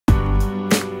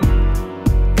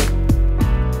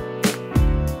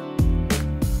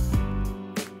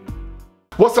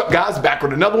What's up, guys? Back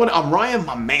with another one. I'm Ryan,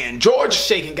 my man George.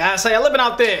 Shaking, guys. How y'all living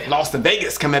out there? Lost in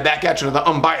Vegas, coming back at you with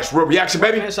another unbiased real reaction,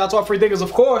 baby. Man, shout out to our free thinkers,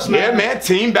 of course, man. Yeah, man.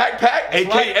 Team Backpack,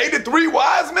 aka the Three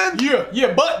Wise Men.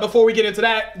 Yeah. But before we get into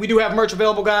that, we do have merch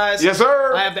available, guys. Yes,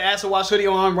 sir. I have the Acid Wash hoodie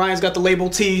on. Ryan's got the label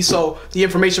T, so the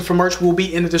information for merch will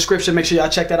be in the description. Make sure y'all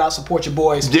check that out. Support your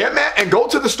boys. Yeah, man. And go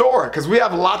to the store because we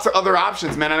have lots of other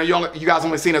options, man. I know you guys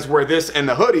only seen us wear this and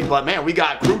the hoodie, but man, we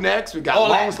got crew necks, we got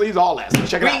long sleeves, all that. So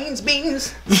check it out. Greens, beans.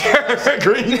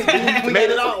 Green, we got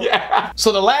it all. Yeah.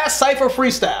 So the last Cypher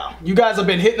freestyle, you guys have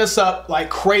been hitting us up like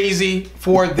crazy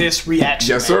for this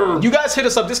reaction. Yes, sir. You guys hit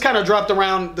us up. This kind of dropped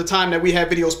around the time that we had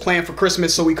videos planned for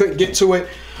Christmas, so we couldn't get to it.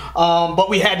 But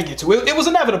we had to get to it. It was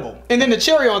inevitable. And then the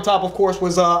cherry on top, of course,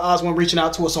 was Oswin reaching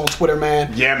out to us on Twitter,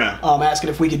 man. Yeah, man. Asking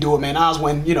if we could do it, man.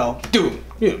 Oswin, you know, dude,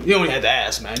 you only had to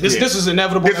ask, man. This is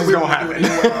inevitable. This is gonna happen.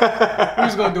 We're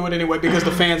just gonna do it anyway because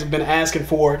the fans have been asking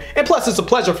for it. And plus, it's a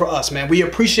pleasure for us, man. We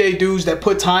appreciate dudes that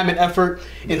put time and effort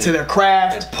into their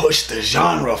craft. And push the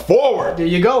genre forward. There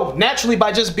you go. Naturally,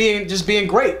 by just being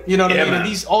great. You know what I mean? Man.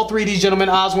 And all three of these gentlemen,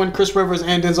 Oswin, Chris Rivers,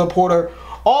 and Denzil Porter,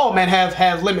 all men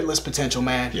have limitless potential,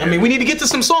 man. Yeah. I mean, we need to get to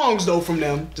some songs though from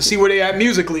them to see where they at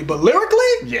musically, but lyrically,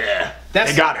 yeah,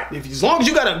 they got it. As long as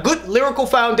you got a good lyrical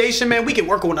foundation, man, we can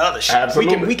work on the other shit.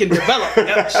 Absolutely. We can develop the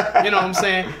other shit. You know what I'm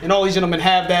saying? And all these gentlemen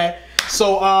have that.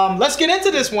 So let's get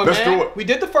into this one, man. Let's do it. We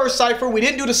did the first Cypher. We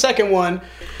didn't do the second one,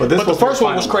 but the first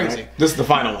one was crazy. Right? This is the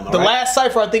final one, though, The last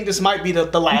Cypher, I think this might be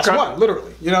the last one,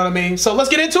 literally. You know what I mean? So let's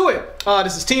get into it.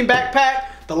 This is Team Backpack,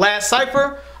 the last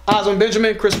Cypher. Oswin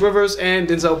Benjamin, Chris Rivers, and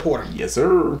Denzil Porter. Yes,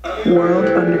 sir. World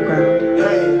Underground.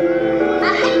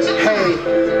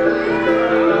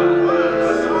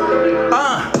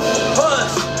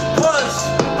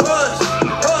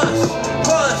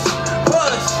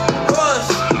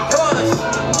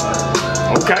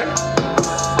 Okay.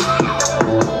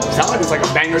 Sound like it's like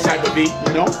a banger type of beat,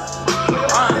 you know?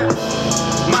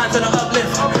 Mine's on the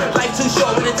uplift. Life too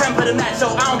short with the temper to match, so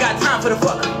I don't got time for the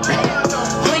fuck.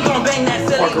 You ain't gonna bang that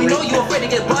silly. We know you afraid to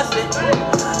get busted.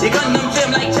 You gun them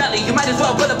gym like Jelly. You might as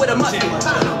well pull up with a musket.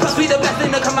 Plus we the best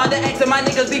thing to come out the X, and my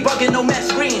niggas be bugging no mesh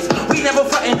screens. We never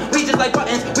frontin', we just like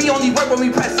buttons. We only work when we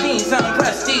press scenes, something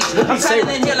prestige. I'm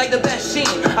shining in here like the best sheen.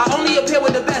 I only appear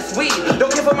with the best weed.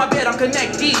 Don't care for my bed, I'm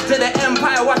connected to the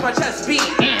empire. Watch my chest beat.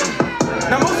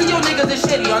 Now most of your niggas is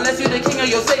shitty, unless you the king of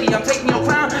your city. I'm taking your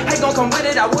crown, hey gon' come with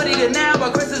it, I would eat it now.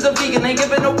 But Chris is a vegan, ain't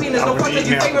giving no penis. No fuck that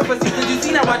you favorite for seasons. You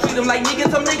see now I treat them like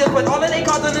niggas. Some niggas put all of they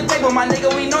cards on the table. My nigga,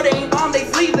 we know they ain't armed, they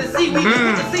sleeveless. See, we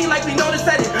just the scene like we know the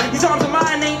setting. These arms of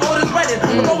mine ain't orders ready.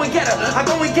 I go and get her, I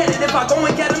go and get it. If I go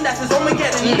and get him, that's his only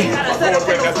getting. He gotta set up,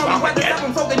 they don't tell me what to stop.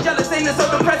 I'm fucking jealous, ain't it so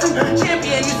depressing?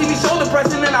 Champion, you see me shoulder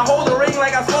pressing, and I hold the ring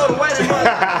like I scored a wedding.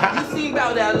 You seen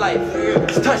about that life,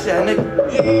 just touch that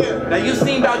nigga. Now you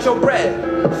seen about your bread.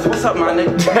 So what's up, my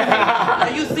nigga? Now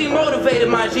you seem motivated,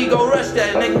 my G, go rush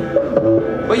that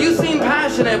nigga. But you seem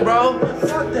passionate, bro.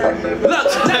 Fuck that nigga.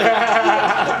 Look,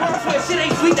 swear shit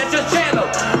ain't sweet, that's just jello.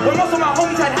 When most of my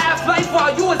homies had half-life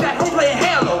while you was at home playing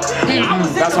Halo. I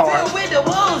was in the field with the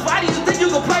wolves. Why do you think you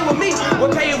can play with me?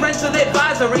 We're paying rent to the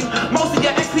advisory. Most of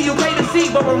your XP you pay to see,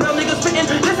 but when real niggas spittin',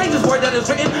 this ain't just word that is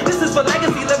written. This is for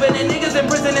legacy living and niggas in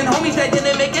prison and homies that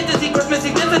didn't make it to see Christmas.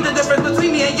 See, this is the difference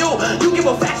between me and you. You give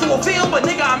a factual feel, but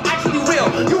nigga, I'm actually real.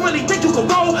 You really think you can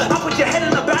roll? I'll put your head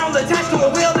in a barrel attached to a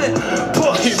wheel and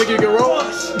push. You think you can roll?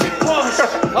 Push.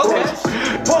 Okay.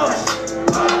 Push.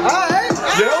 Alright.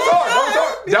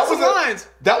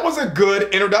 That was a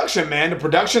good introduction, man. The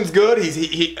production's good.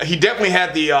 He definitely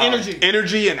had the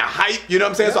energy and the hype. You know what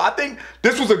I'm saying? Yeah. So I think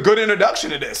this was a good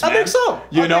introduction to this. Man. I think so.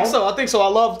 I think so. I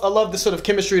love the sort of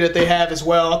chemistry that they have as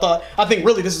well. I think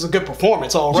really this is a good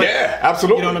performance already. Yeah,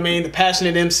 absolutely. You know what I mean? The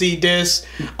Passionate MC diss.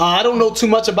 I don't know too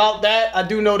much about that. I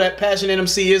do know that Passionate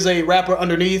MC is a rapper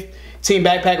underneath Team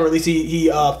Backpack, or at least he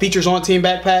features on Team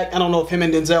Backpack. I don't know if him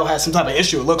and Denzil had some type of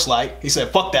issue, it looks like. He said,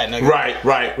 fuck that nigga.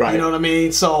 Right. You know what I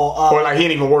mean? So or like he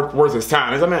ain't even worth his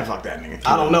time. He's like, man, fuck that nigga.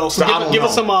 I don't know. So give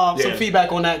us some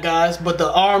feedback on that, guys. But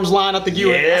the arms line, I think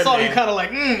I saw you kind of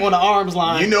like, on the arms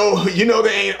line. You know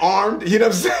they ain't armed. You know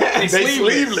what I'm saying? They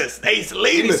sleeveless. They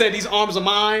sleeveless. And he said, these arms are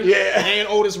mine. Yeah. And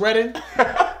Otis Redding.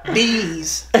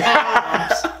 These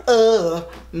arms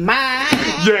of mine.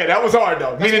 Yeah, that was hard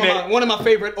though. One of my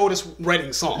favorite Otis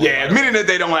Redding songs. Yeah, meaning that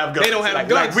they don't have guns. They don't have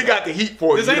guns. Like we got the heat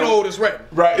for this. This ain't Otis Redding.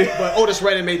 Right. But Otis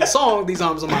Redding made the song, These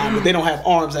Arms Are Mine, but they don't have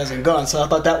arms as in guns. So I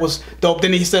thought that was dope.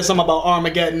 Then he said something about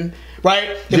Armageddon,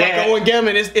 right? If I go and get him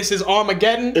and it's his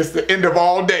Armageddon. It's the end of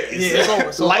all days. Yeah, it's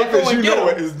over. So life as you know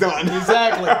it is done.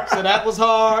 Exactly. So that was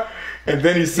hard. And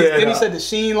then he said... Then he said the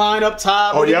sheen line up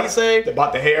top. Oh, what yeah? did he say?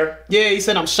 About the hair? Yeah, he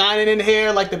said, I'm shining in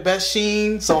here like the best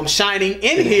sheen. So I'm shining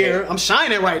in here. I'm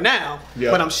shining right now.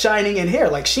 Yep. But I'm shining in here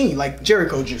like sheen, like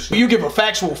Jericho juice. You give a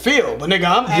factual feel, but nigga,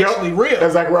 I'm actually real.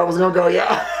 That's like where I was going to go,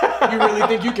 yeah. You really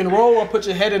think you can roll or put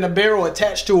your head in a barrel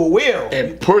attached to a wheel?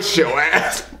 And push your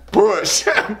ass. Push.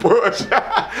 Push.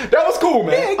 That was cool,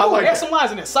 man. Yeah, cool. I like Had some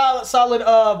lines in it.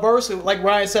 Solid verse. Like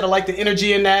Ryan said, I like the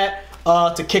energy in that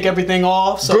to kick everything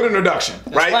off. So. Good introduction,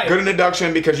 right? Good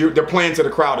introduction because they're playing to the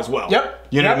crowd as well. Yep.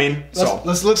 You know what I mean?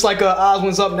 Looks like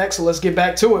Oswin's up next, so let's get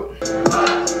back to it.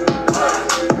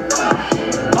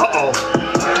 Uh-oh.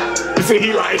 You see,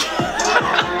 he like...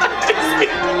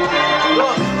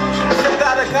 Look, stepped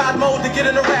out of God mode to get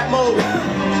in the rap mode.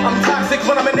 I'm toxic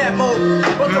when I'm in that mode.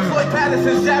 But the Floyd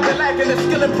Patterson's jabbing, lacking the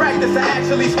skill and practice to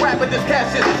actually scrap at this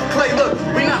cash shit. Clay, look,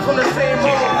 we not from the same mode.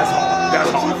 That's hard.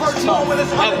 That's hard. First mode when it's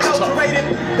unadulterated.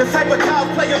 The type of child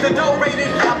players are dope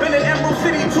rated. I've been in Emerald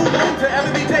City too long to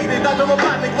ever be dated. Dr.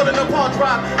 Robotnik with an apart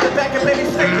drive. The back of any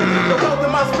statement. The wealth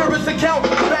in my spirit's account.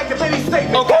 The back of any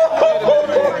statement. The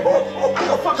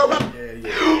fuck around.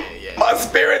 My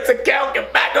spirit's account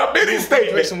can back up any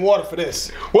statement. Drink some water for this.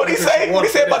 What'd he say? What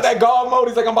he say about that God mode?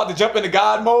 He's like, I'm about to jump into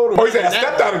God mode? Or he said, I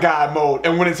stepped out of God mode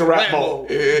and went into rap mode.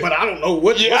 Yeah. But I don't know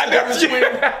what's the difference between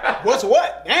what's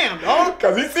what. Damn, dog.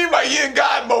 Because he seems like he in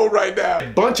God mode right now. A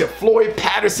bunch of Floyd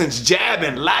Patterson's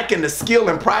jabbing, lacking the skill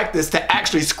and practice to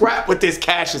actually scrap with this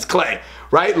Cassius Clay.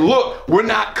 Right? Look, we're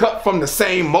not cut from the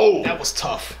same mold. That was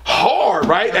tough. Hard,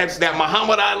 right? That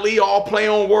Muhammad Ali all play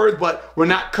on words, but we're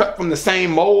not cut from the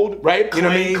same mold, right? You know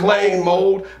what I mean? Clay,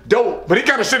 mold, dope. But he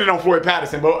kind of shitted on Floyd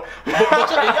Patterson, but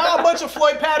y'all a bunch of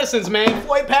Floyd Pattersons, man.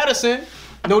 Floyd Patterson.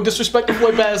 No disrespect to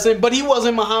Floyd Patterson, but he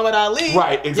wasn't Muhammad Ali.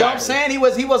 Right, exactly. You know what I'm saying?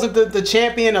 He wasn't the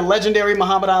champion, a legendary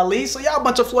Muhammad Ali. So y'all a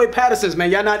bunch of Floyd Pattersons,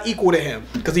 man. Y'all not equal to him.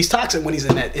 Because he's toxic when he's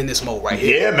in this mode right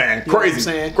here. Yeah, man. You know crazy. What I'm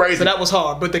saying? Crazy. So that was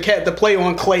hard. But the play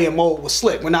on Clay and mold was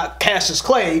slick. We're not Cassius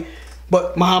Clay,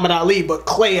 but Muhammad Ali, but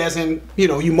Clay as in,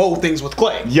 you mold things with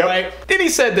Clay. Yep. Right? Then he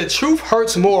said the truth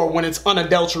hurts more when it's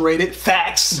unadulterated.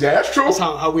 Facts. Yeah, that's true. That's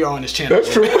how we are on this channel.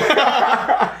 That's true.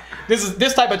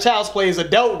 This type of child's play is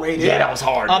adult rated. Yeah, that was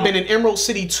hard. I've been in Emerald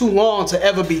City too long to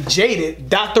ever be jaded.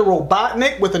 Dr.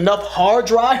 Robotnik with enough hard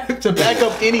drive to back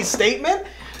up any statement.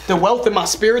 The wealth in my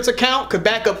spirits account could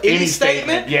back up any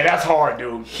statement. Yeah, that's hard,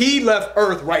 dude. He left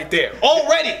Earth right there.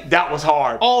 Already. That was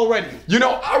hard. Already.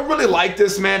 I really like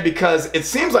this, man, because it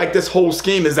seems like this whole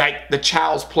scheme is like the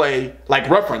child's play, like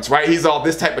reference, right?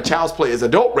 This type of child's play is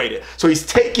adult rated. So he's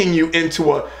taking you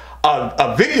into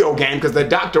a video game because the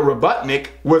Dr. Robotnik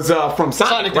was from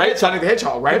Sonic, right? Sonic the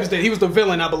Hedgehog, right? He was the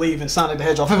villain, I believe, in Sonic the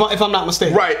Hedgehog, if I'm not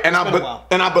mistaken. Right, and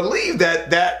I believe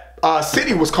that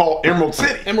city was called Emerald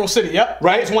City. Emerald City, yep.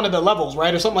 Right? It's one of the levels,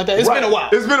 right? Or something like that. It's been a while.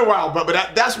 It's been a while, but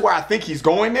that's where I think he's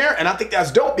going there, and I think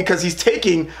that's dope because he's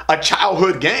taking a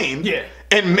childhood game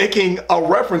and making a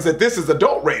reference that this is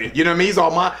adult rated. You know what I mean? He's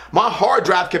all my hard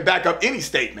drive can back up any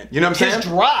statement. You know what I'm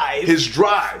saying? His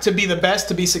drive. To be the best,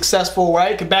 to be successful,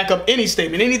 right? Can back up any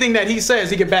statement. Anything that he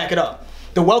says, he can back it up.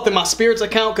 The wealth in my spirit's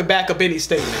account could back up any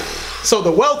statement. So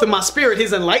the wealth in my spirit,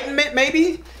 his enlightenment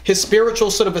maybe, his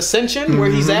spiritual sort of ascension where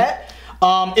he's at,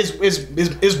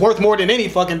 is worth more than any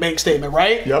fucking bank statement,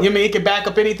 right? Yep. You know what I mean? It can back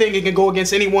up anything. It can go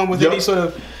against anyone with any sort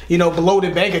of,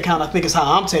 bloated bank account, I think is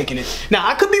how I'm taking it. Now,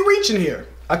 I could be reaching here.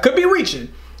 I could be reaching.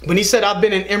 When he said, I've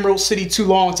been in Emerald City too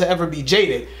long to ever be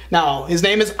jaded. Now, his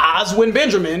name is Oswin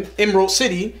Benjamin. Emerald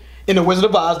City in The Wizard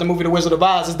of Oz, the movie The Wizard of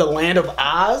Oz, is the land of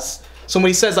Oz. So when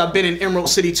he says, I've been in Emerald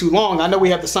City too long, I know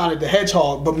we have the Sonic the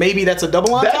Hedgehog, but maybe that's a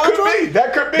double entendre?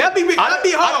 That could be. That'd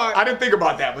be hard. I didn't think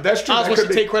about that, but that's true. I was supposed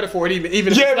to take credit for it, even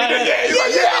if yeah, it's not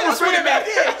that's what I meant.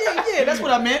 Yeah, that's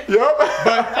what I meant. Yep.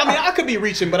 But I mean, I could be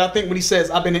reaching, but I think when he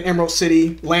says, I've been in Emerald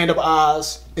City, land of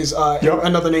Oz, is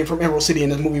another name from Emerald City in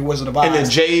the movie Wizard of Oz. And then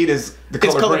jade is the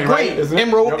color green, right? Isn't it?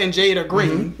 Emerald and jade are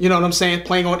green. You know what I'm saying?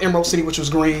 Playing on Emerald City, which was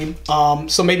green.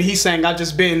 So maybe he's saying, I've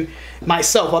just been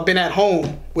myself. I've been at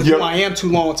home with who I am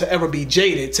too long to ever be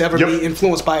jaded, to ever be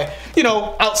influenced by,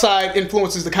 outside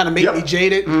influences that kind of make me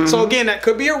jaded. So again, that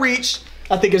could be a reach.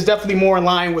 I think it's definitely more in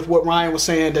line with what Ryan was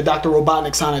saying, that Dr.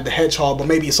 Robotnik Sonic the Hedgehog, but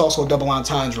maybe it's also a double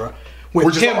entendre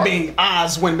with him being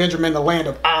Oswin Benjamin, the land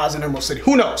of Oz in Emerald City.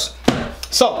 Who knows?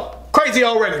 So, crazy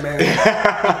already, man.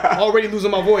 Already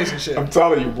losing my voice and shit. I'm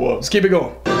telling you, boy. Let's keep it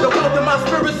going. The wealth in my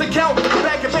spirit's account,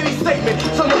 back of any statement.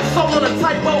 Someone's soul on a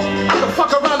typo. I can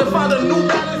fuck around and find a new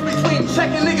balance between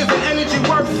checking niggas and energy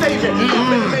worth saving.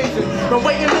 Been amazing. Been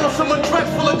waiting on someone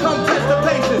dreadful to come test the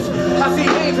patience. I see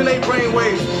names in they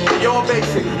brainwaves. You're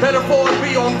basic. Metaphors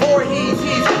be on board. He's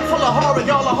full of horror.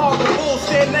 Y'all are horrible. Bulls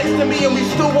stand next to me and we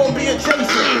still won't be adjacent.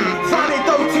 Friday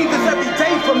 13th is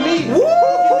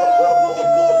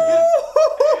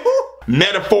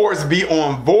Metaphors be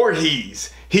on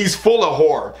Voorhees. He's full of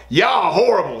horror. Y'all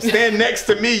horrible. Stand next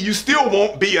to me. You still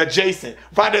won't be adjacent.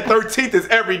 Friday the 13th is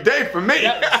every day for me.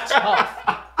 That's tough.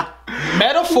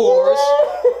 Metaphors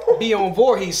be on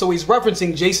Voorhees, so he's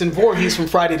referencing Jason Voorhees from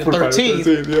Friday the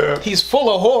 13th. Yeah. He's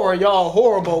full of horror, y'all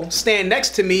horrible. Stand next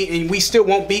to me and we still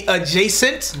won't be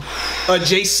adjacent.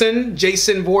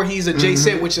 Jason Voorhees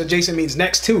adjacent, which adjacent means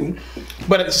next to.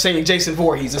 But it's saying Jason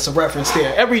Voorhees, it's a reference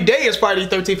there. Every day is Friday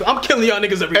the 13th. I'm killing y'all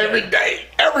niggas every day.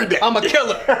 Every day. I'm a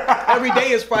killer. Every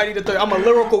day is Friday the 13th. I'm a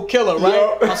lyrical killer,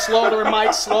 right? I'm slaughtering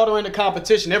mics, slaughtering the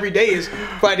competition. Every day is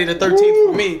Friday the 13th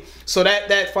for me. So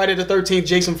that Friday the 13th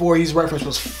Jason Voorhees reference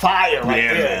was fire right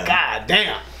there. Man. God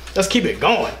damn. Let's keep it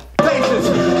going. Patience.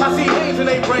 I see names in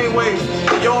they brainwaves.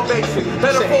 Y'all basic.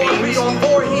 Metaphors be on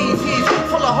Voorhees. He's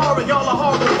full of horror. Y'all are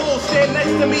horrible bulls. Stand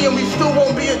next to me and we still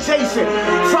won't be adjacent.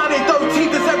 Friday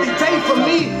 13th is every day for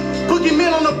me.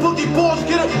 Boogeyman on the boogie boards.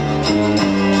 Get it.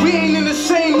 We ain't in the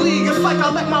same league. It's like I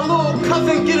let my little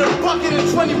cousin get a bucket in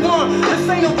 21. This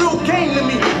ain't a real game to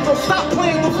me. So stop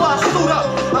playing before I suit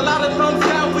up. A lot of thumbs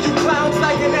down for you clowns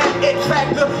liking that it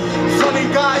factor. Funny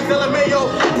guys, LMAO,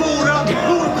 booed up.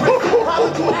 How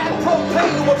would you add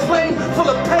propane to a flame full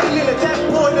of pain in it? That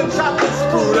boy done chopped and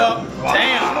screwed up.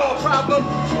 Damn. Small problem.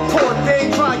 Poor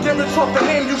thing, try and get rich off the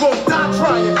name. You gon' die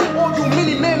trying. All you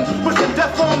mini men wishing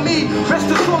death on me. Rest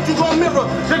assured you gon' mirror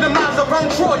the demise of Vern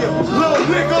Troyer. Little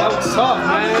nigga. That was tough,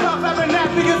 man.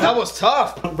 That was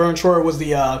tough. Vern Troyer was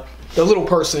the little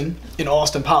person in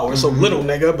Austin Powers. So little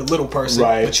nigga, but little person.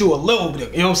 Right. But you a little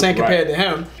bit, you know what I'm saying, compared to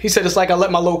him. He said it's like I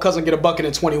let my little cousin get a bucket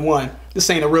in 21. This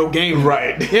ain't a real game.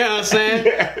 Right. You know what I'm saying?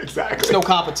 Yeah, exactly. It's no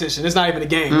competition. It's not even a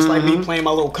game. It's like me playing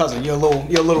my little cousin. You're a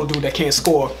little dude that can't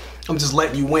score. I'm just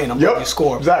letting you win. I'm letting you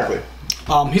score. Exactly.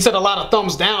 He said a lot of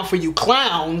thumbs down for you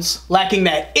clowns lacking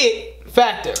that it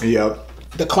factor. Yep.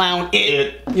 The clown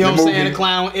it. You know what I'm saying? The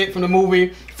clown it from the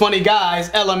movie. Funny guys,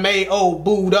 LMAO,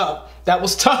 booed up. That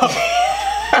was tough.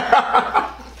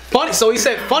 Funny. So he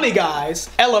said funny guys,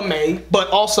 LMA, but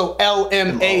also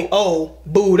LMAO,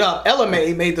 booed up.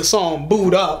 LMA made the song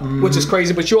booed up, which is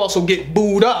crazy, but you also get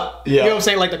booed up. Yeah. You know what I'm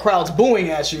saying? Like the crowd's booing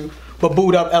at you, but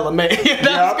booed up LMA.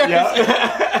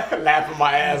 Laughing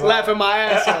my ass off. Laughing my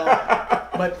ass off.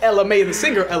 But LMA, the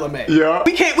singer LMA. Yeah.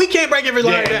 We can't break every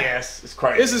line down. Yes, it's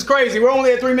crazy. This is crazy. We're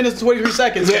only at 3 minutes and 23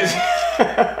 seconds.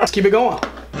 Let's keep it going.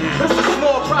 This is a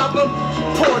small problem.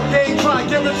 Poor thing, try and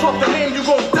get rich off the name. You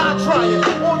gon' die trying.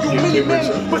 All you mini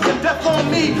men wishing death on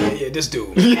me. Yeah, this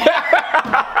dude.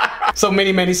 So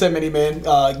many men, he said many men.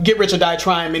 Get rich or die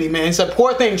trying, many men. He said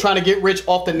poor thing trying to get rich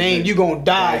off the name. You gonna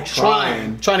die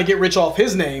trying. Trying to get rich off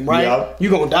his name, right? Yep.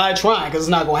 You gonna die trying because it's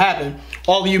not gonna happen.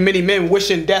 All of you many men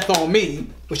wishing death on me,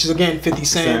 which is again 50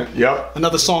 Cent. Yep.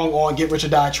 Another song on Get Rich or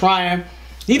Die Trying.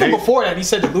 Even before that, he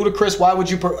said to Ludacris, why would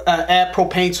you add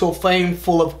propane to a flame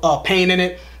full of pain in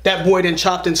it? That boy then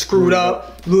chopped and screwed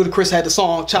up. Ludacris had the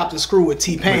song Chopped and Screwed with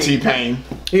T-Pain. With T-Pain.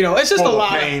 You know, it's just Full a of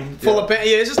lot. pain. Full of pain.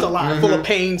 Yeah, it's just a lot. Full of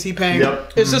pain, T-Pain.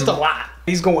 Yep. It's just a lot.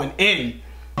 He's going in.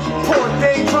 Poor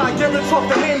thing, try and get rich off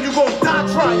the name. You gon' die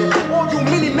trying. All you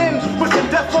mini men wishing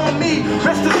death on me.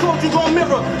 Rest assured you gon'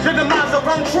 mirror the demise of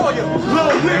Vern Troyer.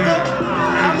 Little nigga.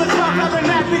 I'm the top having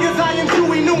that as I am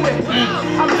Huey Newman.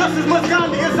 I'm just as much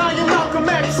Gandhi as I am Malcolm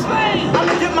X.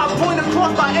 I'ma get my point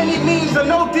across by any means, and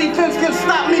no defense can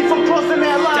stop me from crossing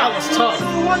that line. That was tough. I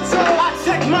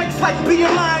check mics like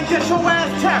BMI and get your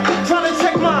ass tapped. Try to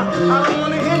check mine. I don't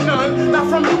wanna hear none. Not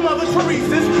from you, Mother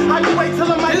Teresa's. How you wait till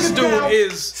the mic This is dude down?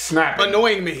 is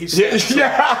annoying me. He's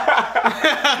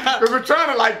Yeah. Because we're trying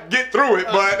to like get through it,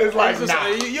 but it's like, nah.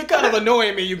 You're kind of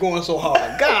annoying me. You're going so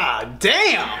hard. God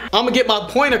damn. I'm gonna get my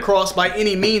point across by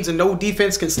any means, and no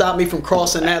defense can stop me from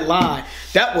crossing that line.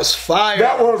 That was fire.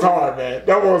 That was hard, man.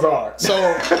 That was hard.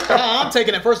 So I'm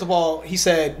taking it. First of all, he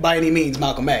said by any means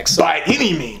Malcolm X. So, by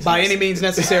any means. by any means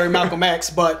necessary Malcolm X,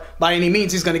 but by any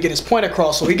means he's gonna get his point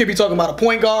across. So he could be talking about a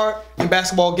point guard in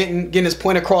basketball getting his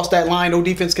point across that line. No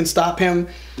defense can stop him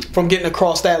from getting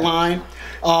across that line.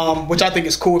 Which I think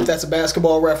is cool if that's a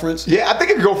basketball reference. Yeah, I think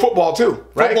it could go football too,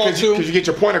 right? Football too. Because you get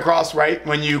your point across, right,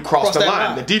 when you cross the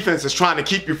line. The defense is trying to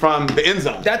keep you from the end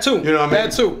zone. That too. You know what I mean?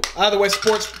 That too. Either way,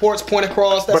 sports point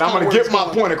across. That's but I'm going to get my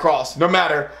point across, no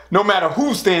matter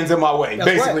who stands in my way. That's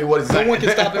basically, right. what it's saying. No one can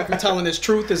stop him from telling his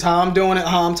truth. Is how I'm doing it.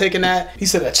 How I'm taking that. He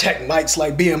said, "I check mics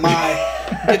like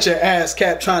BMI. Get your ass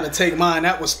capped trying to take mine."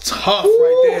 That was tough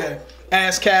right there.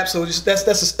 Ass cap, so just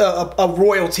that's a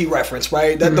royalty reference,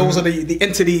 right? That those are the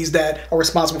entities that are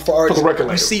responsible for artists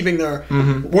receiving their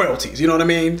royalties. You know what I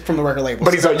mean, from the record label.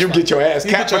 But he's like, you get your ass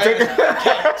capped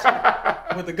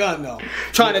with the gun, though,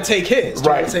 trying to take his,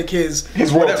 right? To take his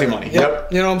royalty money.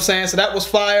 Yep. You know what I'm saying? So that was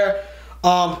fire.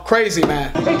 Crazy,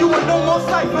 man. Ain't doing no more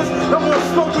ciphers, no more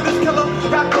smoke with this killer.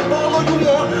 Got the ball all you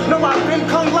want. No, I've been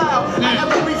kung lao. I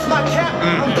haven't reached my cap.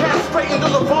 I'm castrating the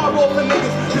LeVar roll for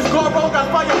niggas. This Goro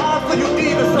got firearms for you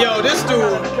divas. Yo, this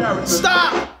dude,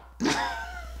 stop.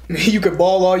 You can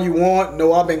ball all you want.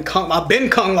 No, I've been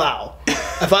kung lao.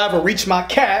 If I ever reach my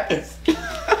cap,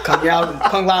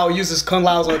 Kung Lao uses Kung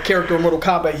Lao's a character in Mortal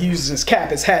Kombat. He uses his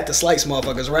cap, his hat to slice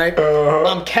motherfuckers, right?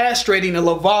 I'm castrating the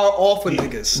LeVar off of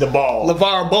niggas. The ball.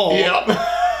 LeVar ball. Yep.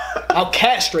 I'll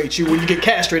castrate you. When you get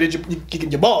castrated,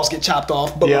 your balls get chopped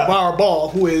off. But LeVar Ball,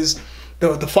 who is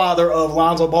the father of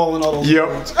Lonzo Ball and all those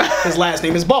dudes, his last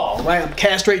name is Ball, right? I'm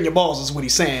castrating your balls is what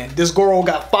he's saying. This Goro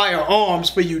got firearms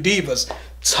for you divas.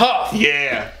 Tough.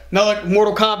 Yeah. Another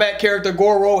Mortal Kombat character,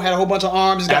 Goro, had a whole bunch of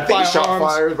arms. He's got firearms. He shot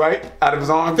fires, right? Out of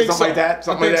his arms, something like that.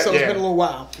 Something like that. So. It's been a little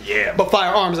while. Yeah. But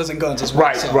firearms as in guns as well.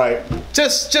 Right, so. right.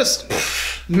 Just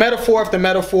metaphor after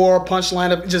metaphor,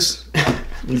 punchline of just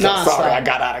nonstop. Sorry, I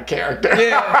got out of character.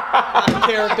 Yeah, out of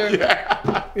character.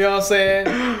 Yeah. You know what I'm saying?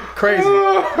 Crazy.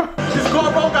 This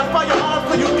Goro got firearms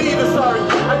for you divas. Sorry,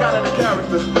 I got out of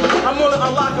character. I'm on an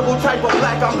unlockable type of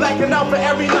black. I'm blacking out for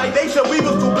every night. They said we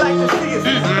was too black to see us.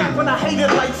 Back when I hated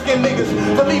light-skinned niggas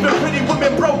for leaving pretty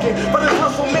women broken, but it's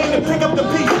hustle man to pick up the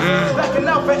pieces. Blacking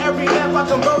out for every nap I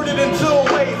converted into a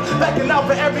wave. Blacking out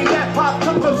for every nap pop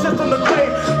took from shit from the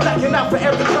grave. Blacking out for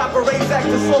every drop of raise act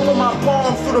to slope on my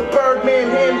palms through the Birdman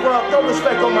hand rub. No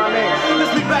respect on my name.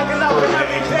 Let's be blacking out for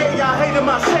every day. I hated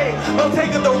my shade. Don't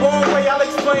take it the wrong way. I'll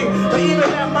explain. But even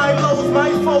at my lows, my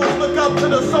foes look up to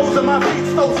the soles of my feet.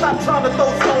 So stop trying to throw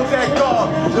stones at God.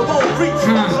 It won't reach.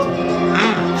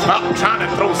 Stop trying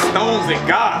to throw stones at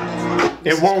God.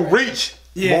 It won't reach.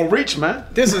 Yeah. Won't reach, man.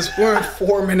 We're in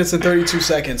 4 minutes and 32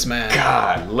 seconds, man.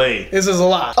 Golly. This is a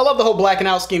lot. I love the whole blacking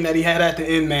out scheme that he had at the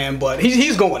end, man, but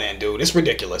he's going in, dude. It's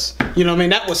ridiculous. You know what I mean?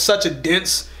 That was such a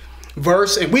dense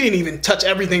verse, and we didn't even touch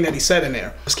everything that he said in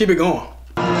there. Let's keep it going.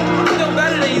 I'm still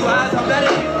better than you, Oz. I'm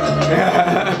better than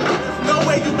you. No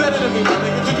way you better than me, my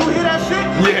nigga. Did you hear that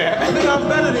shit? Yeah. I think I'm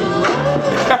better than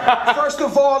you. First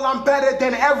of all, I'm better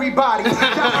than everybody.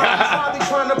 Probably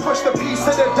trying to push the piece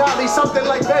to the dolly, something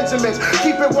like Benjamin's.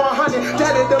 Keep it 100,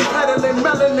 deader than peddling,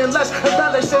 melanin, less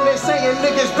embellishing and saying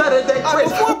niggas better than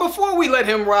Chris. Before we let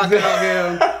him rock out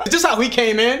here, just how he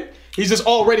came in, he just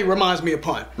already reminds me of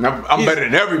Pun. I'm better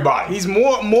than everybody. He's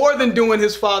more than doing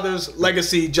his father's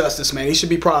legacy justice, man. He should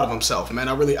be proud of himself, man.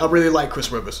 I really like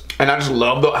Chris Rivers. And I just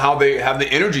love how they have the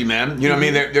energy, man. You know what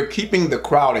I mean? They're keeping the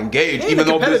crowd engaged. And even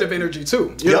the competitive energy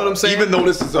too. You know what I'm saying? Even though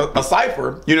this is a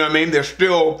cipher, you know what I mean? They're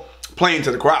still playing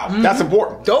to the crowd. That's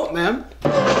important. Dope, man.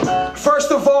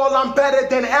 First of all, I'm better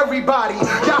than everybody.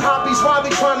 Y'all hobbies wildly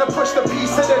trying to push the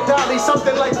piece to the dolly,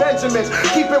 something like Benjamin's.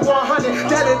 Keep it 100,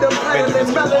 deader than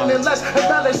peddling, melanin, less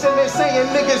embellishing and saying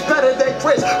niggas better than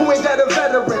Chris, who ain't that of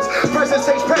veterans. President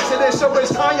takes precedence, so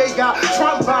it's Kanye got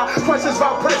Trump by questions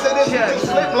about presidents.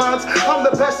 Flip lines, I'm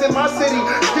the best in my city.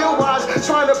 Still wise,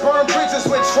 trying to burn bridges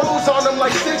with trolls on them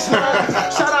like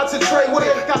 6ix9ine. Shout out to Trey with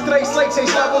it, got 3 slate change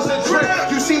levels of drip.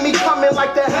 You see me coming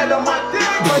like the head of my dick.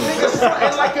 My niggas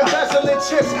frontin' like embezzling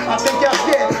chips. I think y'all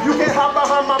scared. You can hide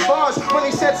behind my bars when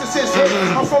he sentences hit.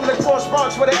 I'm from the cross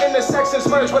Bronx where the intersections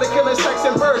merge, where they killing sex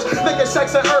and birds. Liquor,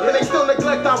 sex, and urban, they still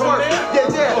neglect our work.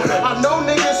 Yeah. I know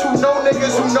niggas who know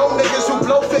niggas who know niggas who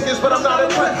blow figures, but I'm not a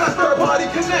threat. Third body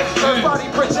connection, third body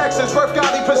projections, birth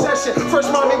godly possession.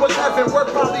 First mommy was heaven, work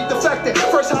probably defected.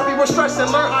 First hobby was stressing,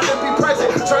 learn how to be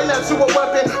present. Turn that to a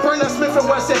weapon, burn that Smith &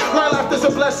 Wesson. Learn laughter's a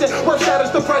blessing, work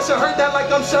shatters depression. Heard that like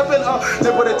I'm shoving up.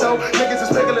 Live with a toe, niggas is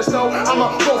bigger than snow. I'm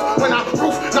a wolf when I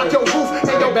roof, knock your roof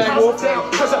and your house down.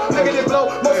 Cause a nigga did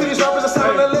blow. Most of these rappers are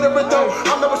sounding illiterate though.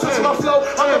 I'm never switching my flow,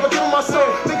 I'm never giving my soul.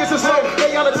 Niggas is low,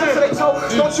 they on the tip of they toe.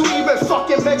 Don't you even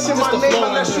fucking mention my name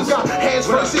unless you got hands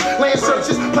versus, land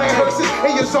searches, playing verses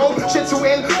in your zone. Shit to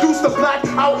induce the black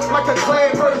out like a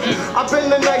clan version. I've been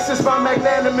the nicest by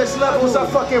magnanimous levels. I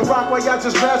fucking rock while y'all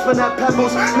just grasping at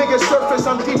pebbles. Niggas surface,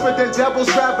 I'm deeper than devils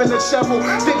grabbing a shovel.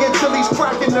 Digging till he's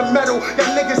cracking the metal.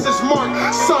 Y'all niggas is marked,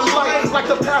 sunlight like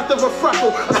the path of a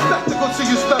freckle. A spectacle to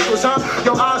you speckles, huh?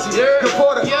 Yo, Ozzy, your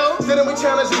porter. Didn't we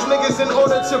challenge these niggas in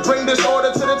order to bring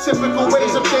disorder to the typical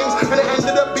ways of things? And it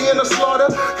ended up being a slaughter,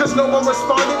 cause no one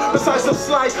responded besides some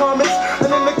sly comments.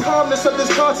 And in the calmness of this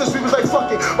contest, we was like,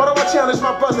 fuck it, why do I challenge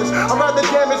my brothers? I'd rather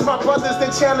damage my brothers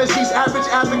than challenge these average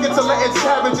advocates of letting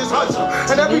savages hunt them.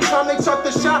 And every time they chuck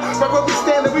the shot, right where we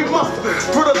standing, we muff them.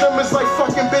 Rid of them is like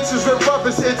fucking bitches with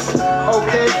rubbers. It's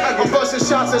okay, I'm busting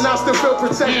shots and I still feel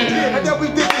protected. And then we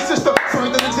did this just to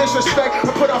further the disrespect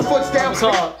and put our foots down.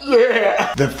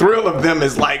 Yeah. The thrill of them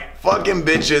is like fucking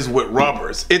bitches with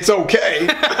rubbers. It's okay.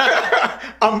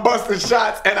 I'm busting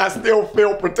shots and I still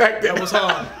feel protected. That was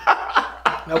hard.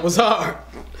 That was hard.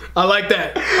 I like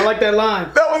that. I like that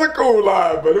line. That was a cool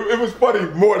line, but it was funny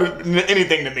more than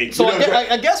anything to me. So you know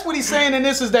I guess what he's saying in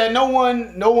this is that no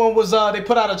one was they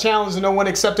put out a challenge and no one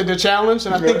accepted the challenge,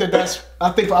 and I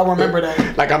think I remember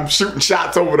that. Like I'm shooting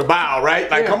shots over the bow, right?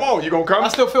 Like, come on, you gonna come? I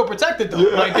still feel protected though.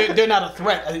 Yeah. Like they're not a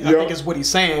threat. I think is what he's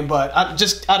saying. But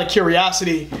just out of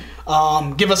curiosity,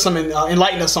 give us some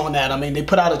enlighten us on that. I mean, they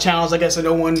put out a challenge, I guess, and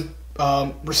no one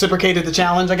reciprocated the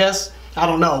challenge. I guess I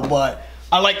don't know, but.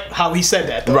 I like how he said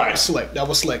that, though. Right. That was slick. That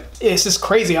was slick. It's just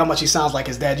crazy how much he sounds like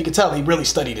his dad. You can tell he really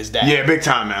studied his dad. Yeah, big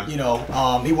time, man. You know,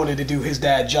 he wanted to do his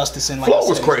dad justice. And like flow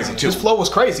was crazy, too. His flow was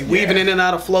crazy. Weaving in and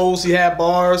out of flows. He had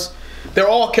bars. They're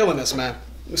all killing us, man.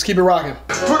 Let's keep it rocking.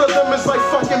 Put up them is like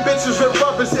fucking bitches with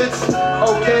rubbers, it's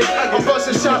okay. I'm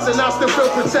busting shots and I still feel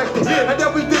protected. And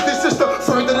then we did this just to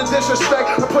further the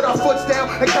disrespect and put our foots down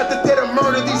and cut the dead and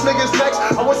murder these niggas next.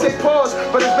 I would say pause,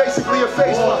 but it's basically a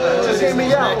face fuck. Just hear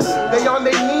me out. They on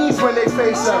their knees when they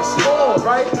face us,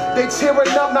 right? They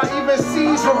tearing up, not even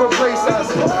seas will replace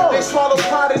us. They swallow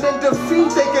pride and in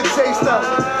defeat they can taste us.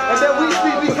 And then we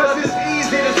speak because it's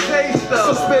easy to taste us.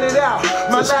 So spit it out.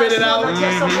 My last one, I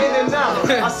guess I'm in and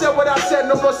out. I said what I said,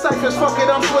 no more ciphers, fuck it,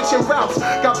 I'm switching routes.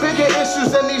 Got bigger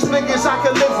issues than these niggas I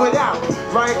can live without,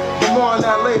 right? But more on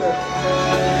that later.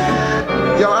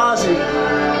 Yo, Ozzy.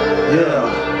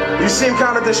 Yeah. You seem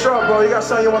kind of distraught, bro. You got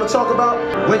something you want to talk about?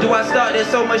 Where do I start? There's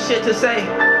so much shit to say.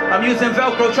 I'm using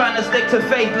Velcro trying to stick to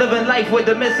faith, living life with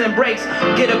the missing breaks.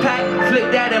 Get a pack,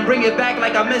 flip that and bring it back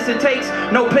like I'm missing takes.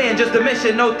 No plan, just a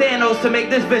mission, no Thanos to make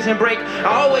this vision break.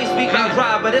 I always speak about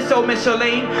drive, but it's so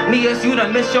Michelin. Nias, you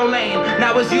done missed your lane.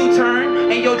 Now it's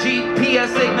U-turn and your GPS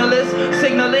signal is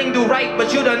signaling do right,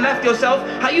 but you done left yourself.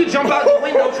 How you jump out the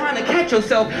window trying to catch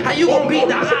yourself? How you gonna beat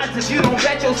the odds if you don't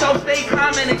bet yourself? Stay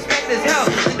calm and expect this hell.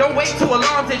 And don't wait to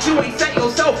alarm that you ain't set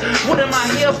yourself. What am I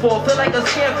here for? Feel like a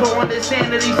scarecrow on this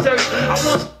sanity search.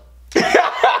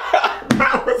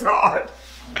 That was hard.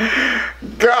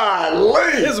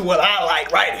 Golly. This is what I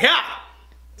like right here.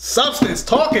 Substance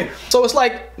talking. So it's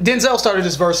like Denzil started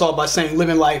this verse off by saying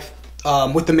living life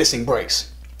with the missing brakes.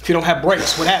 If you don't have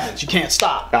brakes, what happens? You can't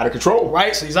stop. Out of control.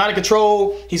 Right? So he's out of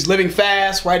control. He's living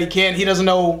fast, right? He doesn't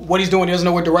know what he's doing. He doesn't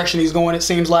know what direction he's going, it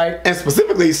seems like. And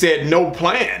specifically, he said no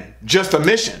plan, just a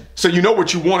mission. So you know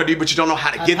what you want to do, but you don't know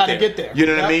how to get there. You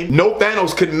know what I mean? No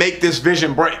Thanos could make this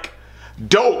vision break.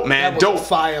 Dope, man. Dope.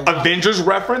 Fire Avengers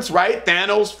reference, right?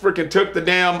 Thanos freaking took the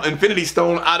damn Infinity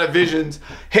Stone out of Vision's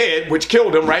head, which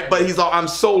killed him, right? But he's all, I'm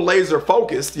so laser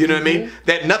focused, you know what I mean?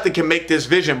 That nothing can make this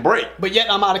vision break. But yet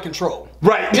I'm out of control.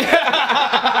 Right.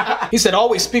 He said,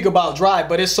 always speak about drive,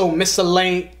 but it's so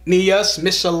miscellaneous.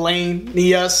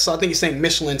 So I think he's saying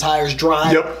Michelin tires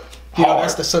drive. Yep. You know,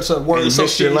 that's the such a word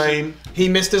association. Missed your lane. He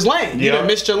missed his lane. Yep. You done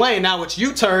missed your lane. Now it's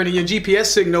U-turn and your GPS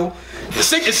signal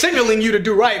is signaling you to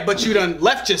do right, but you done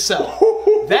left yourself.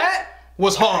 That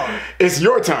was hard. It's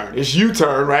your turn. It's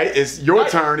U-turn, right? It's your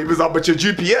turn. He was up, but your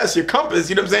GPS, your compass,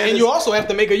 you know what I'm saying? And you also have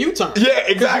to make a U-turn. Yeah,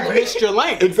 exactly. You missed your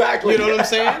lane. Exactly. You know what I'm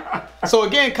saying? So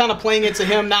again, kind of playing into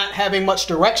him not having much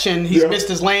direction. He's missed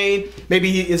his lane.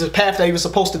 Maybe he is a path that he was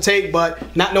supposed to take,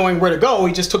 but not knowing where to go,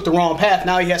 he just took the wrong path.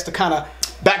 Now he has to kind of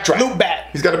backtrack. Loop back.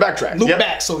 He's got to backtrack. Loop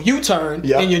back. So U-turn,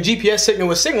 and your GPS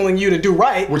signal is signaling you to do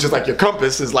right. Which is like your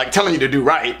compass is like telling you to do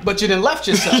right. But you didn't left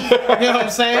yourself. You know what I'm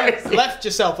saying? Left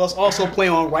yourself. Let's also play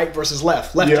on right versus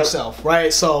left. Left yourself,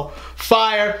 right? So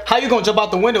fire. How you going to jump out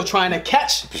the window trying to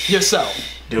catch yourself?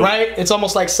 Right? It's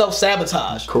almost like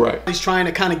self-sabotage. Correct. He's trying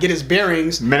to kind of get his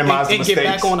bearings. Minimize the and get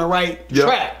back on the right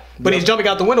track. But he's jumping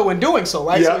out the window and doing so,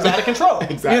 right? So he's out of control.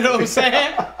 Exactly. You know what I'm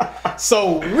saying?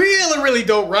 So really, really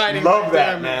dope riding. Love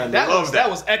that, man. That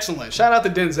was excellent. Shout out to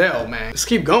Denzil, man. Let's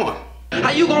keep going.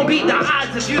 How you gonna beat the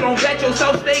odds if you don't bet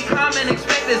yourself? Stay calm and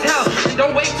expect this hell. And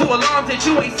don't wait to alarm that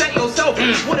you ain't set yourself.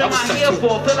 What am I here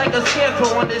for? Feel like a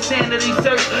scarecrow on this sanity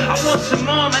search. I want some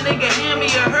more, my nigga, hand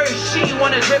me a hearse. She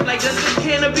wanna drip like this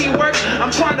can it be work?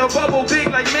 I'm trying to bubble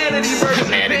big like Manatee Burst.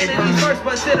 Manatee first,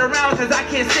 but sit around cause I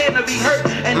can't stand to be hurt.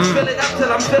 And fill it up till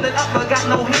I'm filling up. I got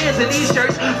no hands in these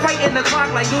shirts. Fighting the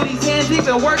clock like do these hands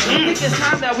even work? Think it's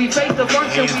time that we face the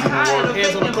function. We tired of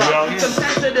faking block. Some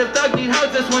sensitive thug need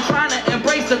hurt this one trying to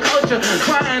embrace the culture,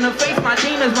 trying to face my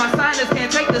demons. My sinus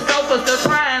can't take the sofa, still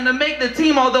trying to make the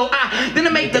team. Although I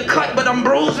didn't make the cut, but I'm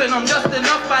bruising. I'm just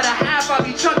enough by the half. I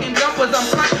be chucking jumpers. I'm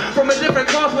cut from a different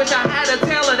cloth, which I had a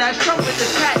tailor that struck with the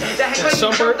cat that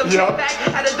Shumpert. Yep.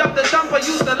 Had to dump the thumper,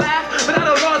 used to laugh, but I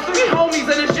done lost 3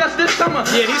 homies and it's just this summer.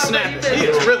 Yeah, he's snapping. He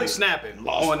is really snapping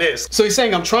on this. So he's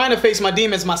saying, I'm trying to face my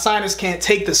demons. My sinus can't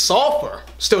take the sulfur.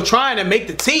 Still trying to make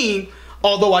the team,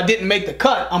 although I didn't make the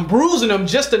cut. I'm bruising them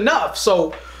just enough.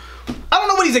 So I don't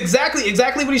know what he's exactly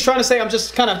what he's trying to say. I'm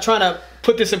just kind of trying to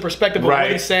put this in perspective of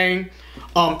what he's saying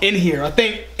in here. I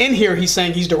think in here he's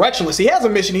saying he's directionless. He has a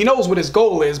mission. He knows what his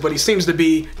goal is, but he seems to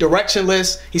be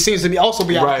directionless. He seems to be also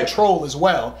be out of control as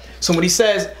well. So when he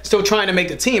says still trying to make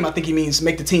the team, I think he means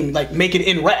make the team, like make it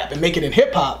in rap and make it in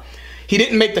hip hop. He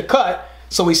didn't make the cut,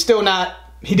 so he's still not.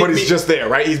 But he's just there,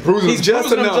 right? He's bruising them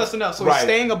just enough. So he's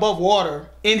staying above water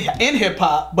in hip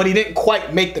hop, but he didn't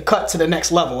quite make the cut to the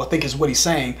next level, I think is what he's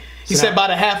saying. He said by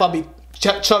the half I'll be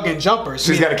chugging jumpers.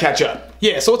 So he's got to catch up.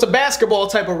 Yeah, so it's a basketball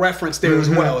type of reference there as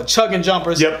well. Chugging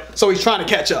jumpers. Yep. So he's trying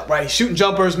to catch up, right? He's shooting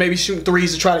jumpers, maybe shooting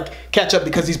threes to try to catch up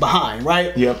because he's behind,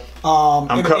 right? Yep.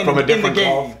 I'm cut from a different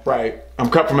cloth. Right. I'm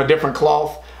cut from a different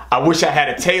cloth. I wish I had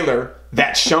a tailor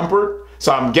that Shumpert.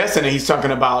 So I'm guessing that he's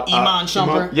talking about Iman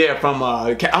Shumpert. Yeah, from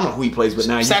I don't know who he plays, but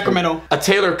now Sacramento. A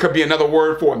tailor could be another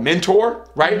word for a mentor,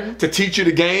 right? To teach you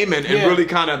the game and really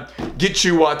kind of get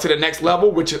you to the next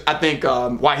level, which I think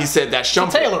why he said that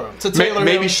Shumpert. To tailor him.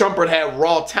 Maybe Shumpert had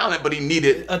raw talent, but he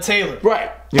needed a tailor.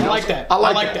 Right. I like that. I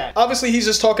like that. Obviously, he's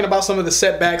just talking about some of the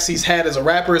setbacks he's had as a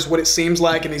rapper, is what it seems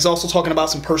like, and he's also talking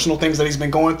about some personal things that he's been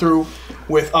going through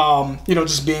with, you know,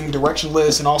 just being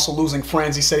directionless and also losing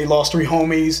friends. He said he lost 3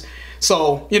 homies.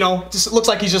 So, you know, just looks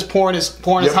like he's just pouring his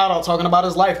heart out, talking about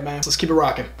his life, man. So let's keep it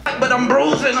rocking. But I'm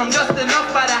bruising, I'm just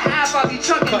enough by the half. I'll be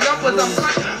chucking jumpers. I'm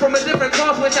cut from a different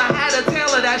cloth, which I had a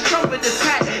tailor that Shumpert this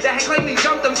cat that had claimed he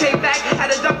jumped them, came back, had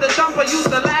to dump the thumper, used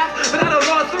to laugh, but I done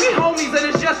lost 3 homies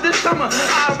and it's just this summer.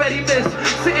 I already missed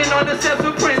sitting on the steps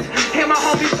with Prince. Hear my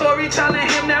homie story telling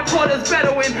him that Porter's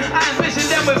Bedouin. I envisioned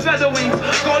them with feather wings,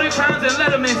 golden crowns and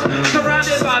lettermans,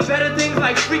 surrounded by better things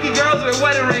like freaky girls with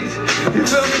wedding rings. You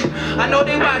feel me? I know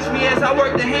they watch me as I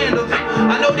work the handles.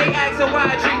 I know they asking why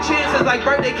I treat chances like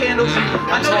birthday candles.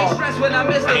 I know they stress when I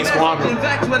miss the message and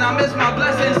vex when I miss my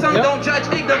blessings. Some don't judge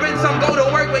ignorance, some go to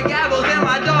work with gavels. And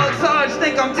my dog Sarge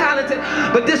think I'm talented,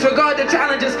 but disregard the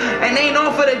challenges and ain't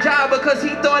on for the job because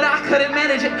he thought I couldn't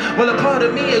manage it. Well, a part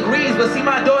of me agrees, but see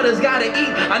my daughter's gotta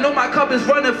eat. I know my cup is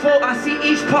running full, I see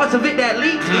each part of it that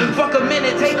leaks. Fuck a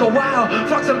minute, take a while.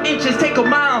 Fuck some inches, take a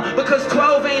mile. Because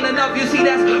 12 ain't enough, you see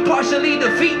that's partially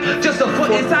defeat. Just a foot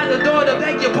inside the door to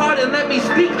beg your pardon, let me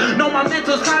speak. Know my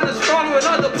mental's kinda strong when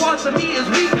other parts of me is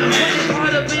weak. When it's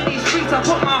hard up in these streets, I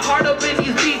put my heart up in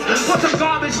these beats. Put some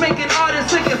garbage making artists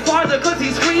thinking farther cause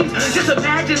he screams. Just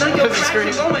imagine on your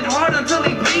fraction going hard until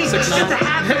he bleeds. Just to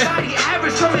have somebody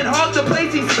average coming hard to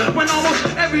places. When almost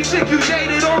every chick you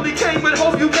dated only came with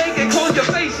hope you make it. Close your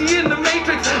face, she in the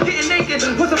matrix, getting naked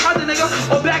with some other nigga.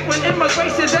 Or back when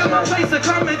immigration's at my place to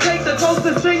come and take the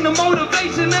closest thing, the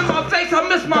motivation in my face. I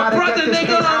miss my brother,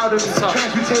 nigga.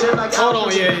 Hold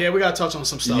on, yeah, we gotta touch on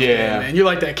some stuff. Yeah, man. You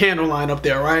like that candle line up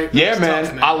there, right? Yeah, man.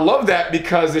 Tough, man. I love that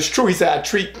because it's true. He said I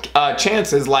treat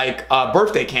chances like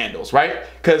birthday candles, right?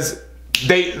 Because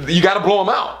you got to blow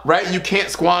them out, right? You can't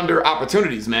squander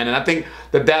opportunities, man. And I think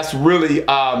that that's really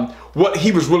what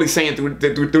he was really saying through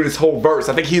this whole verse.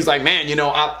 I think he's like, man, you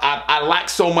know, I lack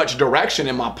so much direction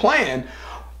in my plan,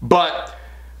 but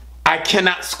I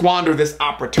cannot squander this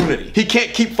opportunity. He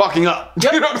can't keep fucking up.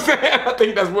 You know what I'm saying? I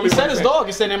think that's really. He said his dog.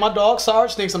 He said, "And my dog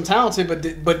Sarge thinks I'm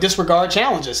talented, but disregard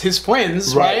challenges." His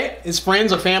friends, right? His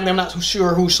friends or family. I'm not too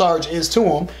sure who Sarge is to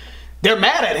him. They're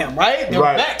mad at him, right? They're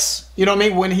vexed. You know what I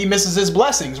mean? When he misses his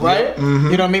blessings, right? You know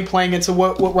what I mean? Playing into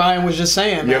what Ryan was just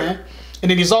saying, man. And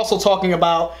then he's also talking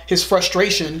about his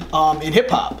frustration in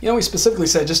hip hop. You know, he specifically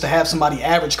said just to have somebody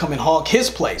average come and hog his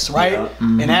place, right?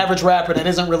 An average rapper that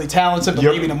isn't really talented, but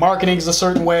maybe the marketing is a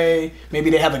certain way.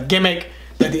 Maybe they have a gimmick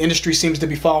that the industry seems to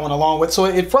be following along with. So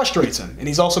it frustrates him. And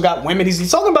he's also got women.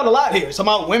 He's talking about a lot here. He's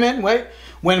talking about women, right?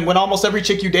 When almost every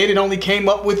chick you dated only came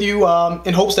up with you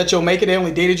in hopes that you'll make it. They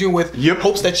only dated you with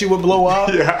hopes that you would blow up.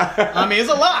 I mean, it's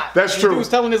a lot. That's true. He was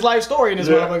telling his life story in this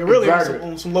motherfucker, really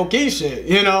on some low-key shit,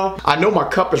 you know? I know my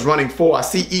cup is running full. I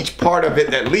see each part of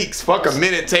it that leaks. Fuck a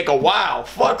minute, take a while.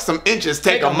 Fuck some inches,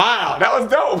 take a mile. That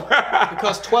was dope.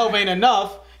 Because 12 ain't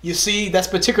enough. You see, that's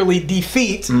particularly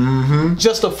defeat.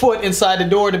 Just a foot inside the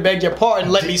door to beg your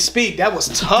pardon. Let me speak. That was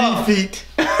tough. Defeat.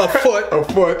 A foot. A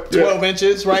foot. 12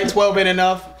 inches, right? 12 ain't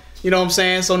enough. You know what I'm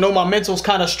saying? So know my mental's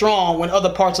kind of strong when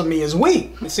other parts of me is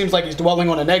weak. It seems like he's dwelling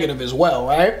on the negative as well,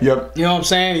 right? Yep. You know what I'm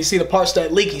saying? You see the parts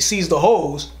that leak, he sees the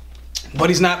holes, but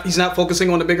he's not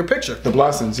focusing on the bigger picture. The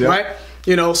blessings, yeah. Right?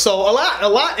 You know, so a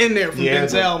lot in there from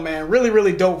Denzil, man. Really,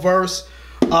 really dope verse.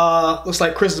 Looks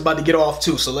like Chris is about to get off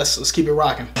too, so let's keep it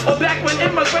rocking. Back when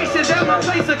immigration's at my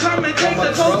place, to come and take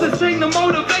the toast to string the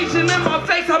motivation in my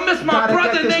face. I miss my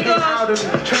brother, nigga.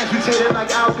 Transmutated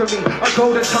like alchemy, a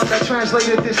golden tongue that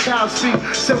translated this child speak.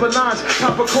 Silver lines,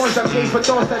 copper coins that paid for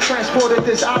thoughts that transported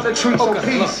this outer tree. So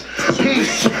peace,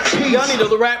 peace, peace. Y'all need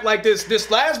to rap like this.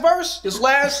 This last verse, this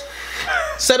last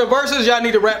set of verses, y'all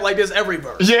need to rap like this every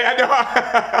verse. Yeah, I know.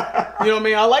 You know what I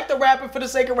mean? I like the rapping for the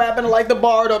sake of rapping. I like the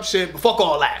barred up shit, but fuck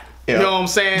all that. Yeah. You know what I'm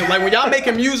saying? Like when y'all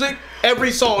making music,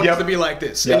 every song needs to be like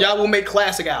this. And y'all will make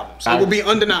classic albums. It will be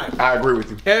undeniable. I agree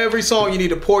with you. Every song you need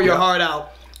to pour your heart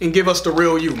out and give us the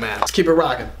real you, man. Let's keep it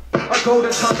rocking. A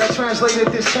golden tongue that translated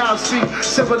this child speak.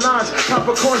 Silver lines,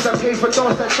 copper coins that paid for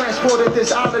thoughts that transported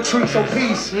this outer tree. So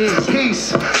peace,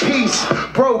 peace, peace.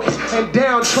 Broke and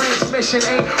down, transmission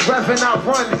ain't revving out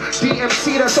run.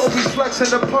 DMC that's always flexing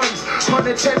the puns. Pun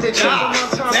intended,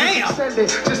 extended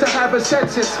just to have a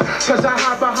sentence. Cause I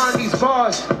hide behind these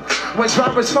bars. When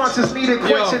dry responses needed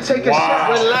question, take a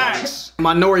shot. Relax.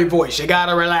 Minority voice, you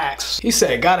gotta relax. He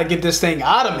said, gotta get this thing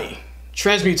out of me.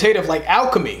 Transmutative like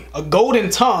alchemy, a golden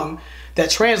tongue that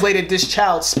translated this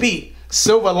child's speak,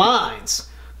 silver lines,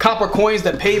 copper coins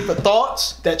that paid for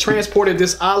thoughts, that transported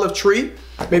this olive tree.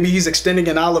 Maybe he's extending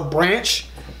an olive branch.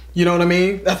 You know what I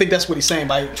mean? I think that's what he's saying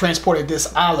by transported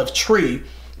this olive tree,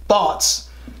 thoughts.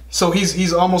 So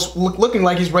he's almost looking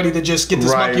like he's ready to just get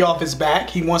this monkey off his back.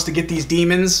 He wants to get these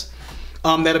demons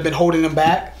that have been holding him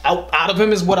back out of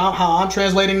him is how I'm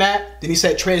translating that. Then he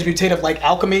said transmutative like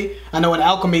alchemy. I know in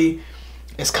alchemy,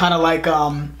 it's kind of like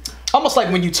almost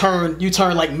like when you turn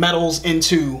like metals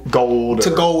into gold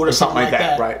or something like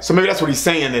that, right? So maybe that's what he's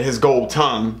saying, that his gold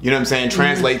tongue, you know what I'm saying,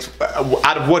 translates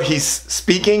out of what he's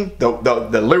speaking,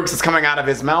 the lyrics that's coming out of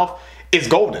his mouth is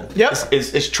golden. Yep.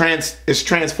 It's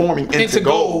transforming into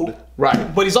gold.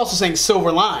 Right. But he's also saying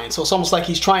silver line, so it's almost like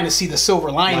he's trying to see the silver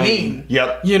lining.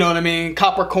 Yep. You know what I mean?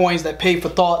 Copper coins that paid for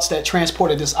thoughts that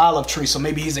transported this olive tree. So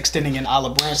maybe he's extending an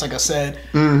olive branch, like I said,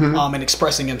 and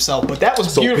expressing himself. But that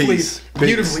was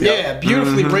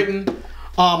beautifully written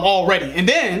already. And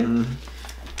then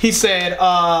he said,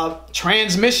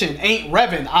 transmission ain't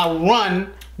revving. I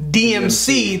run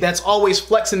DMC that's always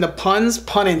flexing the puns,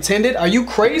 pun intended. Are you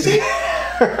crazy?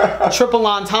 Triple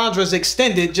entendres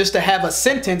extended just to have a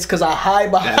sentence because I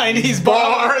hide behind these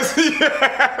bars.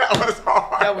 That was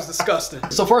hard. That was disgusting.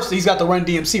 So first he's got the Run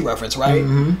DMC reference, right?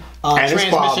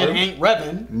 Transmission ain't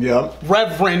revving. Yep.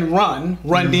 Reverend Run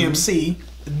DMC.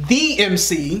 The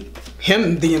MC,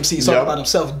 him DMC, he's talking about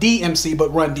himself, DMC,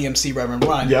 but Run DMC, Reverend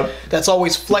Run. Yep. That's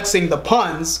always flexing the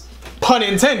puns. Pun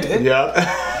intended.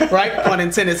 Yep. Right? Pun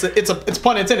intended. It's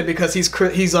pun intended because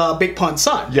he's a Big Pun's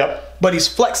son. Yep. But he's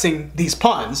flexing these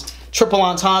puns. Triple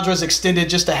entendres extended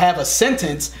just to have a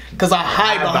sentence because I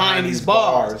hide behind these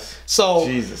bars. So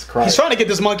Jesus Christ. He's trying to get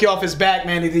this monkey off his back,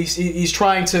 man. He's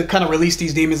trying to kind of release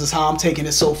these demons is how I'm taking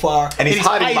it so far. And he's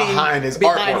hiding behind his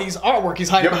artwork. He's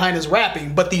hiding behind his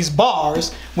rapping. But these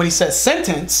bars, when he says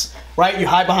sentence, right? You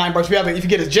hide behind bars. If you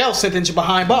get a jail sentence, you're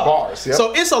behind bars.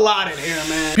 So it's a lot in here,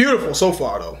 man. Beautiful so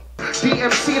far, though.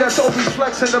 DMC that's always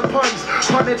flexing the puns,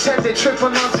 pun intended, triple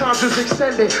entendres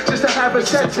extended, just to have a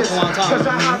sentence, cause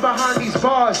I hide behind these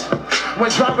bars. When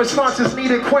drop responses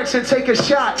needed quenching, take a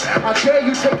shot. I dare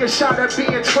you take a shot at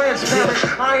being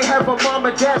transparent. I ain't have a mom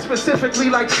or dad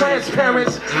specifically like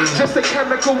transparents. Just a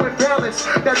chemical imbalance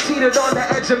that's heated on the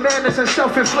edge of madness and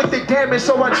self-inflicted damage.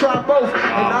 So I try both,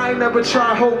 and I ain't never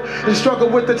try hope and struggle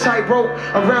with the tightrope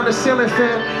around the ceiling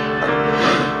fan.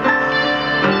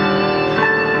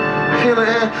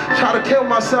 Try to kill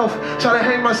myself, try to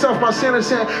hang myself, my sinner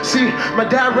said. See, my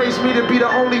dad raised me to be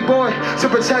the only boy to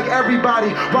protect everybody,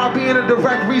 while being a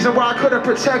direct reason why I couldn't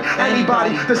protect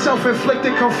anybody. The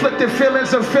self-inflicted, conflicted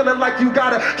feelings of feeling like you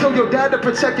gotta kill your dad to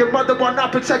protect your mother while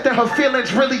not protecting her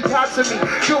feelings really got to me.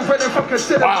 Feel ready from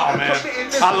considering. Wow, man.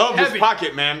 I love this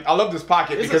pocket, man. I love this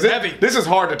pocket because this is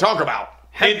hard to talk about.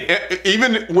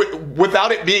 Even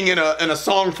without it being in a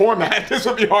song format, this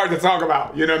would be hard to talk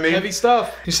about. You know what I mean? Heavy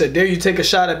stuff. He said, dare you take a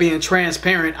shot at being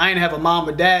transparent. I ain't have a mom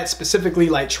or dad specifically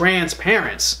like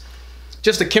transparents.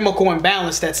 Just a chemical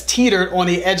imbalance that's teetered on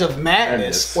the edge of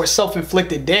madness or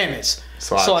self-inflicted damage.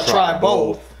 So I try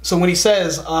both. So when he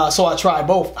says, so I try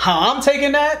both, how I'm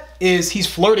taking that is he's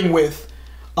flirting with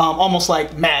almost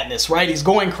like madness, right? He's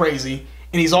going crazy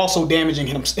and he's also damaging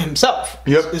himself.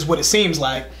 Yep. Is what it seems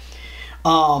like.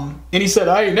 And he said,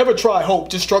 I ain't never tried hope,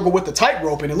 just struggle with the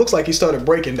tightrope. And it looks like he started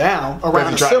breaking down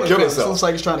around the ceiling. It looks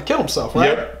like he's trying to kill himself, right?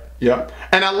 Yep. Yep.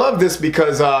 And I love this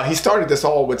because he started this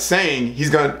all with saying he's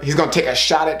gonna take a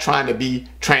shot at trying to be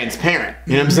transparent.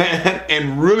 You know what I'm saying?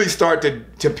 And really start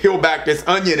to peel back this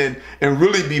onion and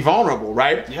really be vulnerable,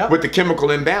 right? Yep. With the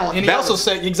chemical imbalance. And he also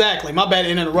said, exactly, my bad to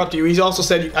interrupt you. He also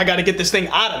said, I got to get this thing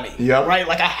out of me. Yep. Right?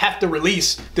 Like I have to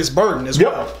release this burden as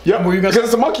well. Yep. Because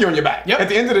it's a monkey on your back. Yep. At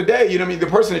the end of the day, you know what I mean? The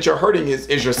person that you're hurting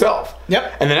is yourself.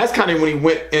 Yep. And then that's kind of when he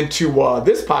went into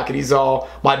this pocket. He's all,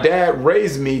 my dad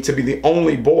raised me to be the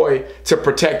only boy to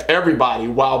protect everybody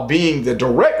while being the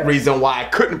direct reason why I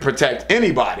couldn't protect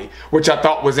anybody, which I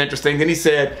thought was interesting. Then he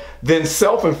said, then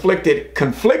self-inflicted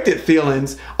conflicted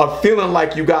feelings of feeling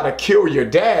like you gotta kill your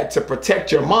dad to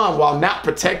protect your mom while not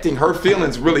protecting her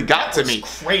feelings really got to me.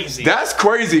 Crazy. That's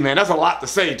crazy, man. That's a lot to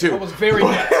say too. That was very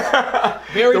dense.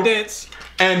 Very dense.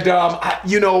 And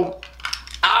you know,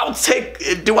 I'll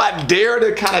take, do I dare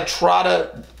to kind of try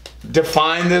to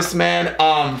define this, man?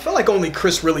 I feel like only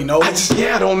Chris really knows.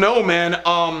 I don't know, man.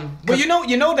 But you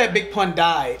know that Big Pun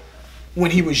died when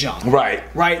he was young. Right.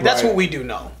 That's what we do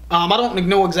know. I don't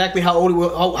know exactly how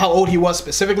old he was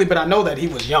specifically, but I know that he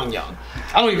was young.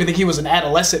 I don't even think he was an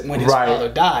adolescent when his father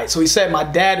died. So he said, my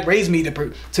dad raised me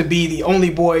to be the only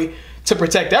boy to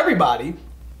protect everybody,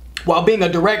 while being a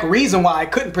direct reason why I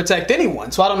couldn't protect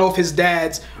anyone. So I don't know if his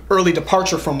dad's early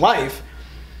departure from life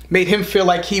made him feel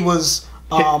like he was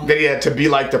that he had to be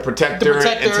like the protector and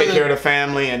take care of the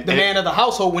family and the man of the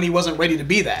household when he wasn't ready to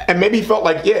be that. And maybe he felt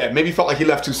like he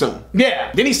left too soon.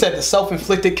 Yeah. Then he said the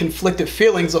self-inflicted conflicted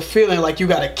feelings of feeling like you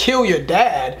gotta kill your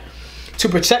dad to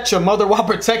protect your mother while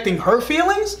protecting her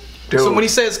feelings. Dude. So when he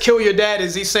says kill your dad,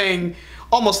 is he saying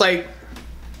almost like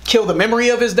kill the memory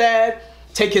of his dad,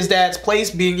 take his dad's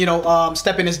place, being,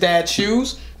 step in his dad's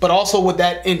shoes, but also would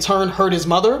that in turn hurt his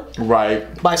mother?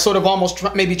 Right. By sort of almost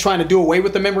maybe trying to do away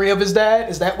with the memory of his dad?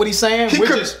 Is that what he's saying?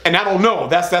 And I don't know.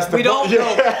 That's the we don't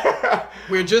know.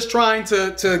 We're just trying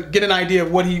to get an idea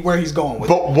of where he's going with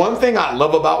it. But one thing I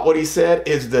love about what he said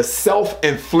is the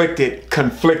self-inflicted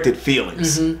conflicted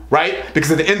feelings, right?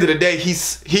 Because at the end of the day,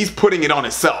 he's putting it on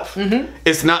himself.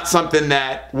 It's not something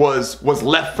that was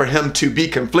left for him to be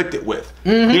conflicted with.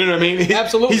 You know what I mean?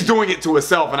 Absolutely. He's doing it to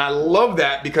himself, and I love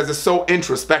that because it's so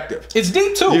introspective. It's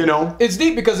deep too. You know? It's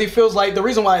deep because he feels like the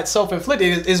reason why it's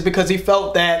self-inflicted is because he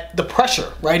felt that the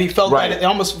pressure, right? He felt that it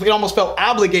almost felt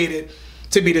obligated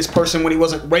to be this person when he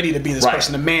wasn't ready to be this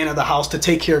person, the man of the house, to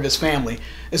take care of his family.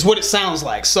 Is what it sounds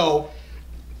like. So,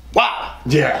 wow.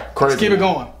 Yeah, crazy. Let's keep it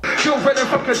going. You're ready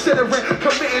for considering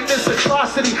committing this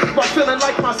atrocity while feeling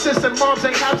like my sis and moms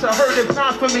ain't have to hurt if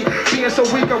not for me being so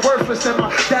weak and worthless, and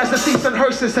my dad's deceased and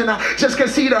hearses, and I just can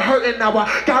see the hurting. Now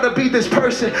I gotta be this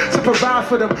person to provide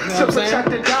for them, to protect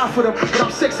and die for them. But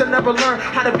I'm 6 and never learned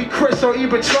how to be Chris or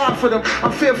even try for them.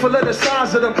 I'm fearful of the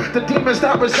size of them, the demons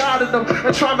that reside in them,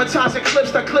 and traumatizing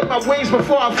clips that clip my wings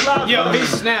before I fly. Yo, he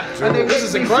snapped. This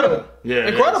is incredible. Yeah,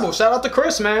 incredible. Shout out to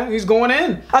Chris, man. He's going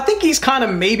in. I think he's kind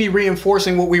of maybe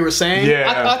reinforcing what we were saying.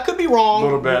 Yeah. I could be wrong. A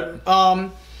little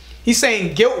bit. He's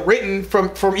saying guilt written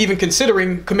from even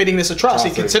considering committing this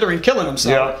atrocity, considering killing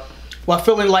himself. Yeah. While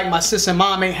feeling like my sis and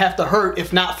mom ain't have to hurt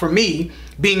if not for me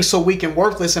being so weak and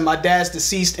worthless, and my dad's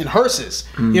deceased and hearses.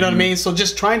 You know what I mean? So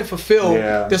just trying to fulfill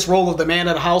this role of the man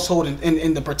of the household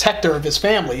and the protector of his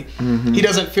family, he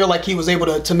doesn't feel like he was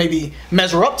able to maybe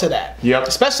measure up to that. Yep.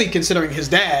 Especially considering his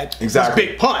dad was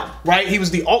Big Pun, right? He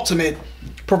was the ultimate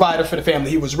provider for the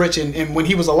family. He was rich, and when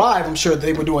he was alive, I'm sure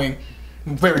they were doing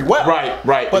very well.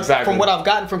 Right, but exactly. From what I've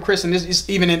gotten from Chris, and this,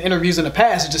 even in interviews in the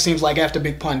past, it just seems like after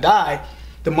Big Pun died,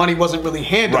 the money wasn't really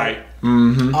handled. Right.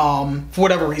 For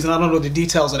whatever reason, I don't know the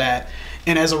details of that,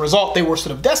 and as a result, they were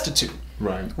sort of destitute.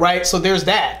 Right. So there's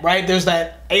that. Right. There's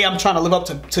that. I'm trying to live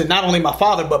up to not only my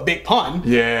father but Big Pun.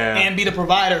 Yeah. And be the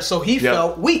provider. So he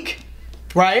felt weak.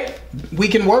 Right.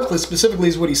 Weak and worthless, specifically,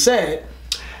 is what he said.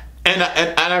 And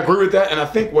I agree with that. And I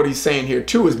think what he's saying here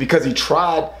too is because he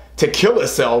tried to kill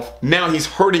himself, now he's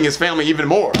hurting his family even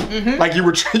more. Like you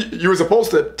were supposed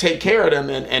to take care of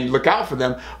them and look out for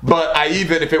them, but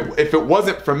if it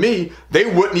wasn't for me, they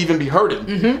wouldn't even be hurting.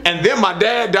 And then my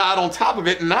dad died on top of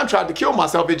it, and I tried to kill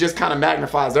myself. It just kind of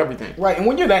magnifies everything. Right. And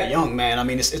when you're that young, man, I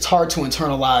mean, it's hard to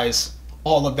internalize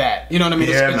all of that. You know what I mean?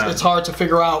 It's hard to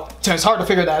figure out. It's hard to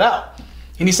figure that out.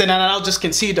 And he said, "Now I'll just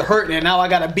concede to hurt, and now I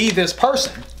gotta be this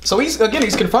person." So he's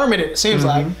confirming it. It seems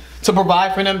like, to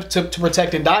provide for them, to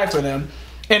protect and die for them.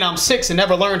 And I'm 6 and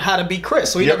never learned how to be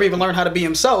Chris. So he never even learned how to be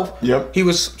himself. He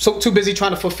was too busy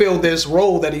trying to fulfill this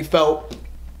role that he felt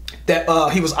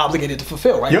that he was obligated to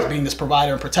fulfill, right? As being this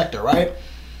provider and protector, right?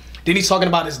 Then he's talking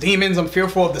about his demons. I'm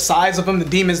fearful of the size of them, the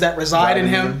demons that reside in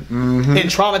him. And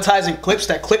traumatizing clips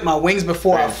that clip my wings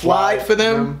before I fly for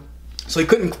them. So he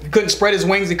couldn't spread his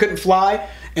wings, he couldn't fly.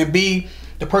 and be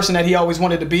the person that he always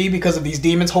wanted to be because of these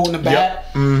demons holding him back.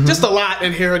 Just a lot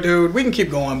in here, dude. We can keep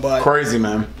going, but crazy,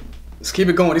 man. Let's keep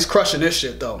it going. He's crushing this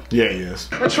shit, though. Yeah, he is.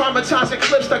 And traumatizing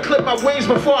clips that clip my wings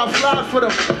before I fly for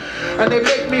them. And they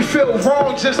make me feel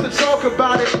wrong just to talk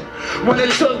about it. When it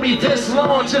took me this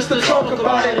long just to talk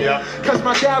about it. Cause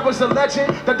my dad was a legend,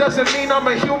 that doesn't mean I'm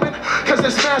a human. Cause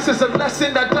this mass is a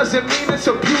lesson, that doesn't mean it's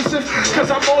abusive.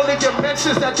 Cause I'm all in your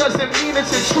mentions, that doesn't mean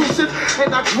it's intrusive. And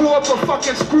I grew up a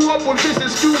fucking screw up when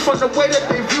business skewed from the way that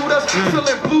they viewed us.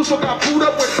 Feeling blue, so got booed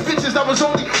up with bitches that was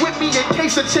only with me in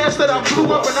case a chance that I blew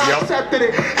up. And I accepted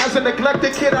it. As a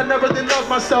neglected kid, I never did love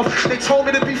myself. They told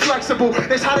me to be flexible.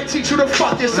 That's how they teach you to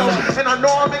fuck yourself. And I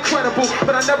know I'm incredible,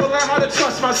 but I never learned how to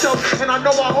trust myself. And I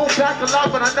know I hold back a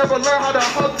lot, but I never learned how to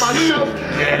hug myself.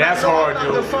 Yeah, that's hard, I'm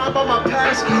dude. not defined by my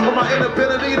past or my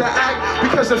inability to act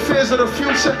because of fears of the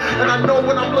future. And I know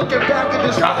when I'm looking back at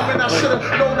this moment, I should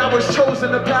have known I was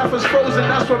chosen. The path was frozen.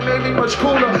 That's what made me much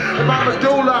cooler. And my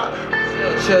medulla.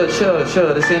 Chill.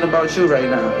 This ain't about you right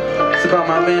now. It's about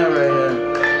my man right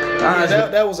here. Yeah,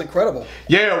 that was incredible.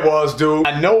 Yeah, it was, dude.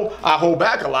 I know I hold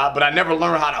back a lot, but I never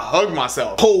learned how to hug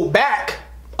myself. Hold back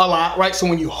a lot, right? So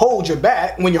when you hold your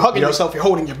back, when you're hugging yourself, you're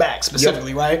holding your back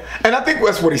specifically, right? And I think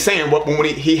that's what he's saying. But when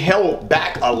he held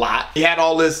back a lot, he had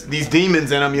all these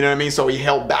demons in him, you know what I mean? So he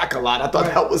held back a lot. I thought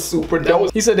that was super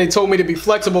dope. He said they told me to be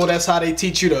flexible. That's how they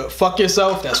teach you to fuck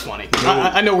yourself. That's funny.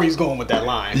 I know where he's going with that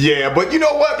line. Yeah, but you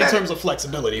know what, man? In terms of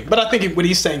flexibility. But I think what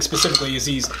he's saying specifically is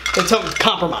they tell him to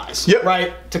compromise,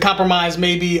 right? To compromise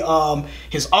maybe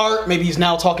his art. Maybe he's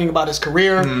now talking about his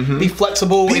career. Be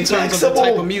flexible in terms of the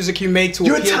type of music you make to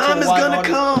appeal to a wide audience. Your time is gonna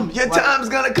come. Your time's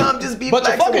gonna come. Just be but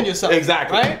flexible. you're fucking yourself.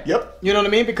 Exactly. Right? Yep. You know what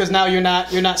I mean? Because now you're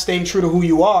not staying true to who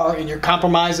you are, and you're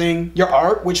compromising your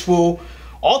art, which will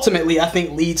ultimately, I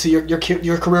think, lead to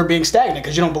your career being stagnant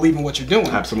because you don't believe in what you're doing.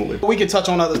 Absolutely. We can touch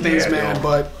on other things, man,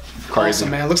 but crazy,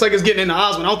 awesome, man. Looks like it's getting into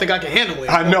Oswin. I don't think I can handle it.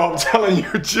 I know. I'm telling you,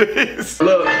 jeez.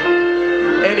 Look,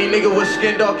 any nigga with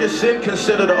skin dark as sin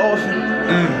considered an orphan.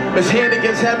 Miss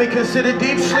Hannigan's had me considered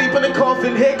deep sleep in a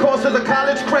coffin. Hair costs as a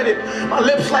college credit. My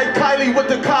lips like Kylie with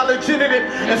the college in it.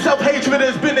 And self-hatred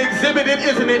has been exhibited,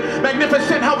 isn't it?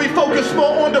 Magnificent how we focus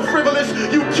more on the frivolous.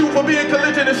 You cute for being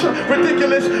collisionous.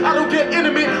 Ridiculous. I don't get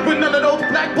intimate with none of those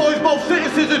black boys. Both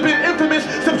sentences have been infamous.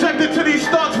 Subjected to these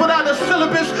thoughts without a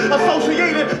syllabus.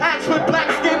 Associated acts with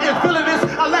black skin is villainous.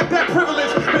 I lack that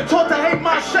privilege. Been taught to hate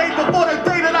my shade before the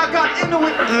day that I got into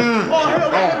it. All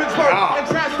hail the heavens birth and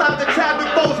chastise the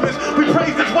Chadwick Boseman. We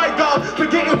praise this white God,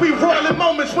 forgetting we royal in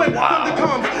moments when thunder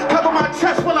comes. Cover my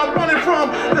chest while I'm running from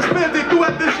the spin they do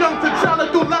at this young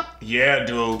T'Challa do not. Yeah,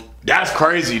 dude. That's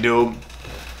crazy, dude.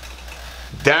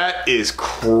 That is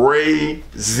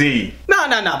crazy.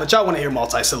 Nah, but y'all want to hear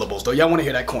multi-syllables, though. Y'all want to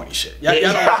hear that corny shit. Y'all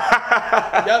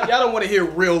don't want to hear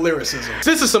real lyricism.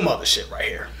 This is some other shit right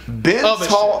here. Been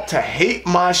taught to hate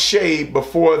my shade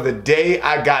before the day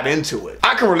I got into it.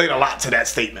 I can relate a lot to that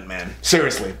statement, man.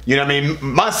 Seriously. You know what I mean?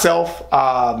 Myself,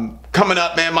 coming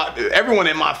up, man, everyone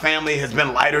in my family has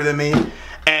been lighter than me.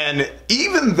 And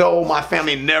even though my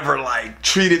family never, like,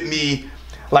 treated me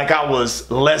like I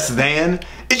was less than,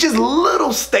 it's just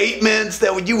little statements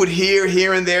that you would hear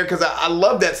here and there. Because I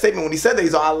love that statement when he said that.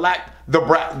 He's like, I lack the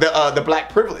black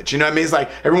privilege. You know what I mean? It's like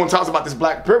everyone talks about this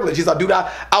black privilege. He's like, dude,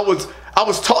 I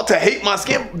was taught to hate my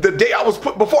skin the day I was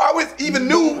put, before I even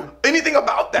knew anything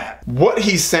about that. What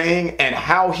he's saying and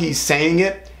how he's saying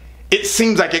it, it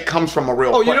seems like it comes from a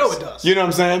real place. You know it does. You know what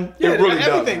I'm saying? Yeah, it really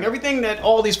does. Everything that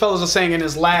all these fellas are saying in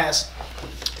his last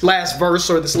verse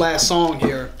or this last song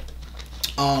here,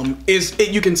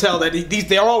 you can tell that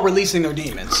they're all releasing their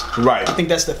demons. Right. I think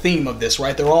that's the theme of this,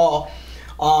 right? They're all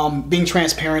being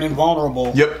transparent and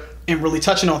vulnerable. Yep. And really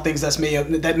touching on things that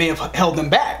may have held them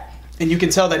back. And you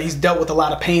can tell that he's dealt with a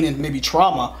lot of pain and maybe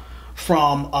trauma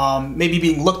from maybe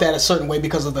being looked at a certain way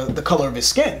because of the color of his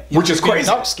skin. Which is crazy.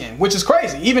 Dark skin, which is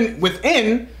crazy, even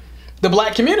within the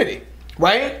black community,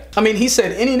 right? I mean, he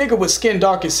said any nigga with skin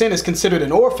dark as sin is considered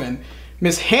an orphan.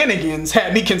 Miss Hannigan's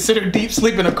had me considered deep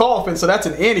sleep in a coffin, so that's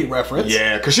an Annie reference.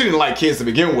 Yeah, because she didn't like kids to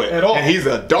begin with. At all. And he's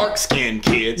a dark-skinned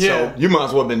kid, so you might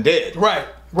as well have been dead. Right.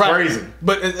 Crazy.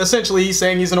 But essentially he's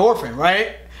saying he's an orphan,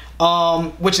 right?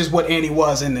 Which is what Annie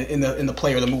was in the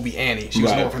play or the movie Annie. She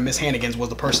was an orphan. Miss Hannigan's was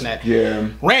the person that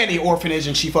ran the orphanage,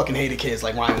 and she fucking hated kids,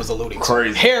 like Ryan was alluding to.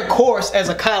 Crazy. Hair course as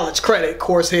a college credit,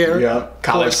 course hair. Yeah,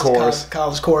 college course.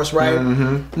 College course, right?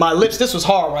 My lips, this was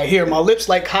hard right here. My lips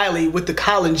like Kylie with the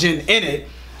collagen in it,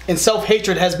 and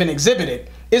self-hatred has been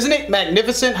exhibited. Isn't it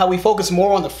magnificent how we focus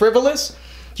more on the frivolous?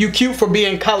 You cute for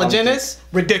being collagenous?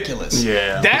 Ridiculous.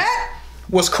 Yeah.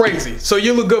 was crazy. So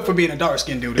you look good for being a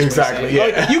dark-skinned dude. Exactly. Yeah.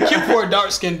 Like, you cute for a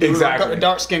dark-skinned dude, Exactly. or a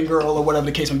dark-skinned girl, or whatever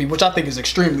the case may be, which I think is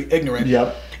extremely ignorant.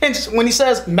 Yep. And when he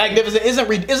says magnificent,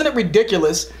 isn't it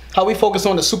ridiculous how we focus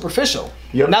on the superficial,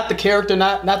 not the character,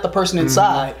 not the person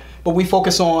inside, but we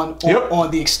focus on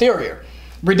the exterior.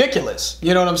 Ridiculous,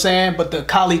 you know what I'm saying? But the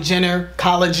Kylie Jenner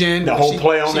collagen, the whole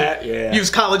play on that,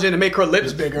 used collagen to make her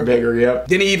lips bigger. Yep.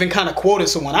 Then he even kind of quoted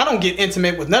someone. I don't get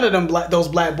intimate with none of them those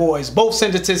black boys. Both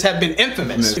sentences have been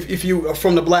infamous. If you are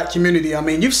from the black community, I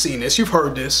mean, you've seen this, you've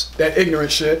heard this, that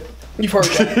ignorant shit. You've heard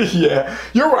that. Yeah,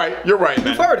 you're right, man.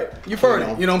 You've heard it. You've heard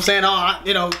it. You know what I'm saying?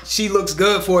 Oh, she looks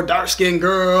good for a dark-skinned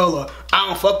girl, or I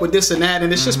don't fuck with this and that,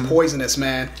 and it's just poisonous,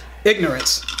 man.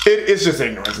 Ignorance. It's just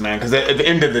ignorance, man. Because at the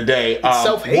end of the day,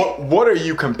 self-hate. What are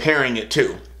you comparing it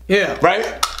to? Yeah. Right?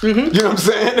 You know what I'm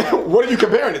saying? What are you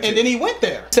comparing it to? And then he went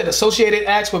there. He said associated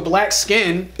acts with black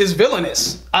skin is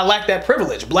villainous. I lack that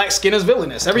privilege. Black skin is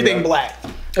villainous. Everything black.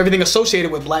 Everything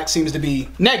associated with black seems to be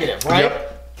negative, right? Yep.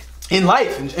 In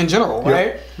life, in general,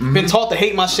 right? Been taught to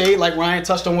hate my shade, like Ryan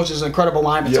touched on, which is an incredible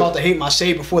line. Been taught to hate my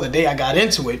shade before the day I got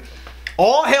into it.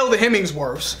 All hail the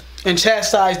Hemmingsworths. And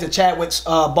chastised the Chadwick's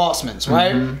Bossmans,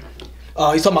 right?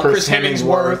 He's talking about Chris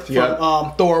Hemmingsworth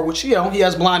from Thor, which, he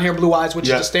has blonde hair, blue eyes, which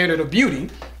is the standard of beauty.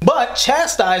 But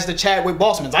chastised the Chadwick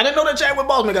Bossmans. I didn't know that Chadwick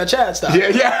Boseman got chastised.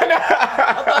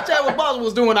 I thought Chadwick Boseman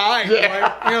was doing all right,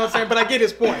 right? You know what I'm saying? But I get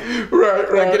his point. Right.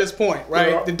 I get his point,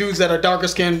 right? Yeah. The dudes that are darker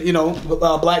skinned,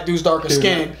 black dudes darker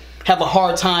skinned, have a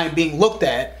hard time being looked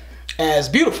at as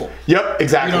beautiful. Yep,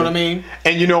 exactly. You know what I mean?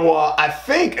 And I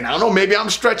think, and I don't know, maybe I'm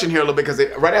stretching here a little bit, because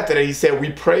right after that he said,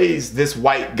 we praise this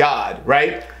white god,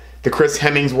 right? The Chris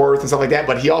Hemmingsworth and stuff like that,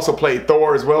 but he also played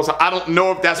Thor as well, so I don't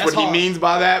know if that's what he means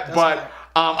by that, but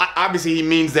obviously he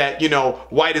means that,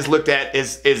 white is looked at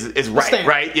is right,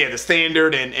 right? Yeah, the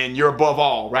standard, and you're above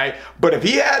all, right? But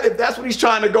if that's what he's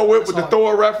trying to go with the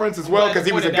Thor reference as well, because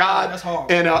he was a god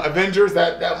in Avengers,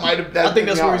 that might have... I think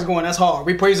that's where he's going. That's hard.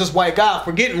 We praise this white god,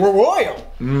 forgetting we're royal.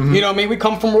 You know what I mean? We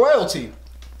come from royalty.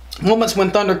 Moments when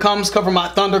thunder comes, cover my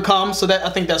thunder comes. So I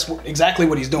think that's exactly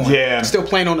what he's doing. Yeah. He's still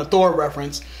playing on the Thor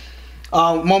reference.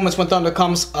 Moments when thunder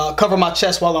comes, cover my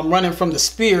chest while I'm running from the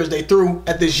spears they threw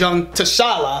at this young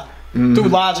T'Challa. Through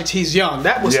logic, he's young.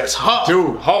 That was tough.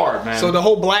 Dude, hard, man. So the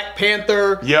whole Black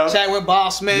Panther, Chadwick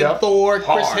Boseman, Thor,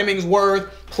 Chris Hemmingsworth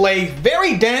play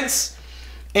very dense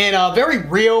and very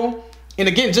real. And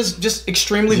again, just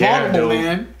extremely vulnerable,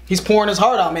 man. He's pouring his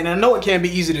heart out, man. And I know it can't be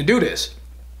easy to do this.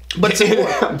 But it's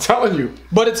important. I'm telling you.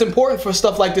 But it's important for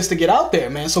stuff like this to get out there,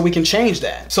 man, so we can change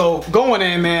that. So going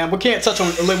in, man, we can't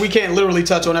literally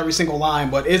touch on every single line,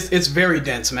 but it's very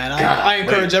dense, man. I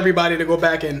encourage everybody to go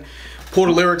back and pull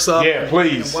the lyrics up. Yeah,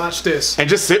 please. And watch this. And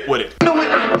just sit with it. All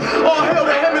hail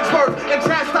the Hemmingsworth and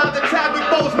chastise the Chadwick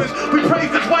Bosemans. We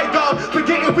praise this white god,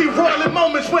 forgetting we royal in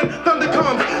moments when thunder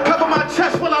comes. Cover my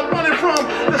chest while I'm running from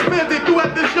the spear they threw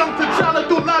at this young T'Challa.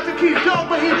 Through logic, he's young,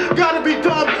 but he gotta be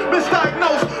dumb.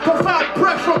 Misdiagnosed, profound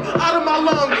breath from out of my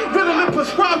lung. Ritalin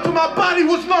prescribed to my body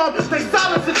was numb. They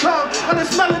silenced the tongue on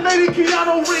this melanated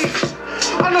Keanu Reeves.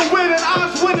 Unaware that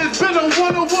Oswin has been a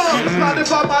one-on-one. Blinded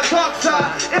by my dark side,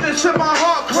 innocent my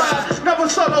heart cries. Never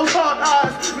saw those hard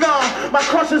eyes. Nah, my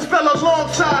crushes fell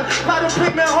alongside. Light of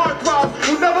pigment heart throbs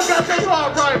who never got their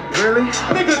heart right. Really?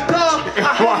 Nigga, duh.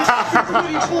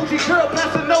 I hate this girl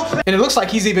passing notes. And it looks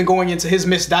like he's even going into his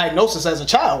misdiagnosis as a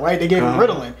child, right? They gave him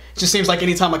Ritalin. It just seems like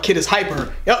anytime a kid is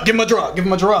hyper, give him a drug, give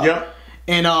him a drug. Yep.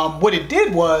 And what it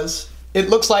did was, it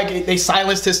looks like they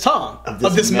silenced his tongue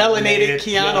of this melanated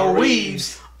Keanu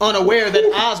Reeves, unaware that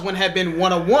Oswin had been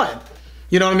one-on-one.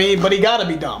 You know what I mean? But he gotta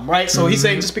be dumb, right? So he's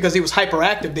saying just because he was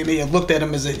hyperactive, they may have looked at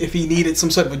him as if he needed some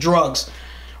sort of drugs,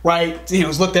 right?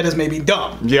 He's looked at as maybe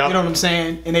dumb. Yep. You know what I'm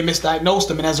saying? And they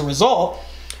misdiagnosed him, and as a result,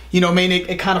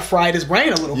 it kind of fried his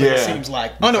brain a little bit, it seems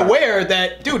like. Unaware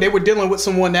that, dude, they were dealing with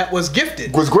someone that was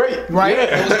gifted. Was great. Right?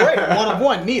 It was great.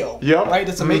 One-of-one, Neo. Yep. Right?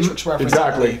 That's a Matrix reference.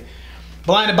 Exactly.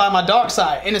 Blinded by my dark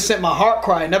side, innocent my heart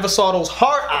cry, never saw those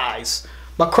heart eyes.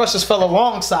 My crushes fell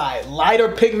alongside, lighter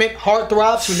pigment heart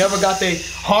throbs who never got their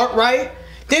heart right.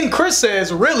 Then Chris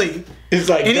says, really? It's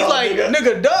like, and he's like,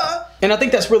 nigga, duh. And I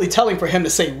think that's really telling for him to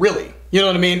say, really. You know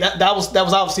what I mean? That was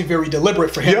obviously very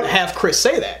deliberate for him to have Chris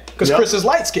say that. Because Chris is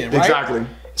light skinned, right? Exactly.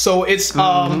 So it's,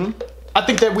 I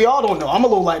think that we all don't know. I'm a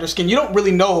little lighter skinned. You don't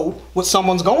really know what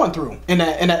someone's going through in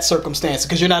that circumstance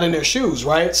because you're not in their shoes,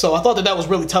 right? So I thought that was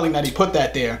really telling that he put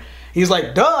that there. He's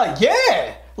like, duh,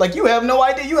 yeah. Like, you have no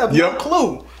idea. You have no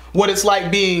clue what it's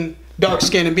like being dark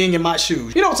skinned and being in my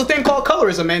shoes. It's a thing called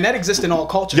colorism, man. That exists in all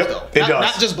cultures, though. It does.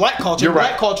 Not just black culture. You're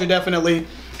black right. culture, definitely.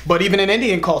 But even in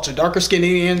Indian culture, darker skinned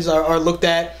Indians are looked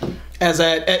at as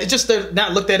it's just they're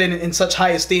not looked at in such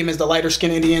high esteem as the lighter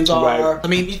skinned Indians are. Right. I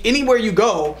mean, anywhere you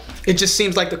go, it just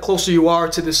seems like the closer you are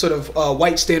to this sort of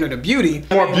white standard of beauty,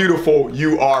 the more beautiful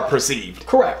you are perceived.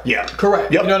 Correct. Yeah.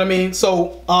 Correct. Yep. You know what I mean?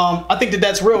 So I think that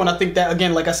that's real, and I think that,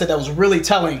 again, like I said, that was really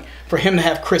telling for him to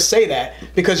have Chris say that,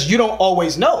 because you don't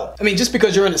always know. I mean, just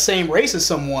because you're in the same race as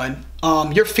someone,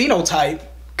 your phenotype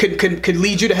could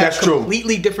lead you to have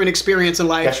completely different experience in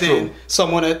life than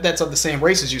someone that's of the same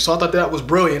race as you. So I thought that was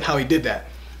brilliant how he did that.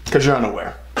 Because you're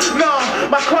unaware.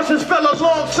 Nah, my crushes fell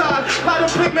alongside like a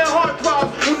pigment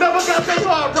heartthrob who never got their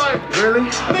heart right. Really?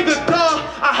 Nigga, duh,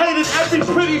 I hated every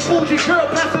pretty bougie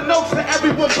girl passing notes to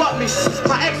everyone but me.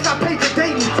 My ex got paid to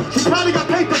date me. She probably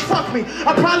got paid to fuck me.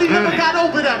 I probably never got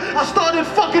over that. I started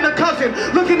fucking a cousin,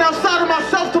 looking outside of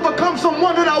myself to become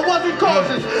someone that I wasn't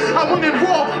causing. I went in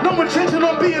raw, no intention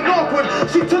on being awkward.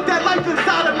 She took that life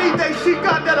inside of me, then she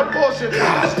got that abortion.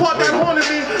 The part that haunted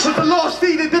me was the lost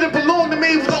seed that didn't belong to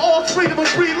me. Was the all freedom of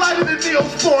breed lighter than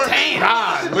Neosporin.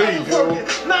 Damn, golly, dude.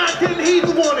 Nah, I didn't heed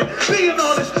the warning. Being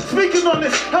honest, speaking on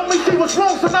this, help me see what's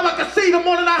wrong so now I can see the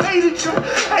morning I hated you.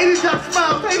 Hated y'all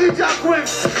smiles, hated y'all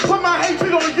grins. Put my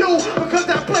hatred on you because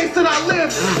that place that I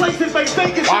live, places make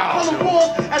Vegas color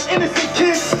walls as innocent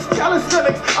kids.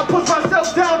 Calisthenics, I put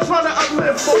myself down trying to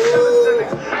uplift for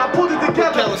calisthenics. I put it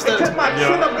together and kept my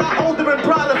chin up, got older and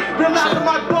brighter. Realizing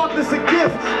my darkness a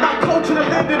gift. My culture to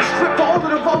live in strip for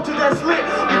older the vulture that's lit.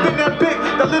 You've been that big,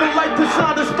 the little light to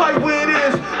shine despite where it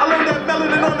is. I learned that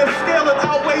melanin on the scale and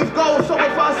outweighs gold. So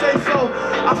if I say so,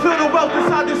 I feel the wealth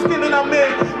inside the skin that I'm in.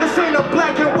 This ain't a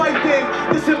black and white thing.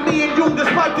 This is me and you,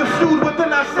 despite the feud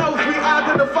within ourselves. We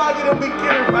identify it and we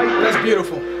get it right. That's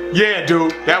beautiful. Yeah,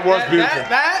 dude, that was beautiful.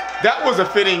 That was a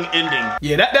fitting ending.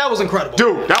 Yeah, that was incredible.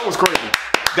 Dude, that was crazy.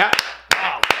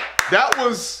 That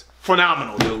was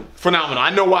phenomenal, dude. Phenomenal. I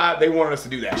know why they wanted us to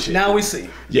do that shit. Now we see.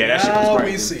 Yeah, that shit was Now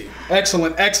crazy. we see.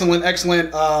 Excellent, excellent,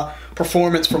 excellent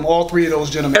performance from all three of those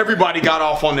gentlemen. Everybody got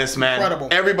off on this, man. Incredible.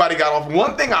 Everybody got off.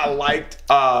 One thing I liked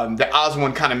that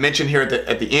Oswin kind of mentioned here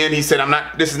at the end, he said,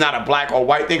 this is not a black or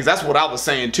white thing, because that's what I was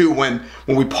saying too when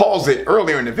we paused it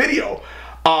earlier in the video.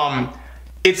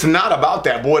 It's not about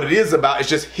that, but what it is about is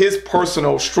just his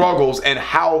personal struggles and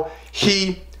how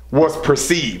he was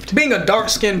perceived. Being a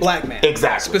dark-skinned black man.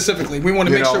 Exactly. Specifically. We want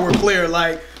to make sure we're clear.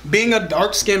 Like, being a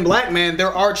dark-skinned black man,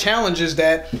 there are challenges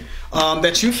that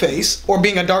that you face, or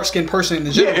being a dark-skinned person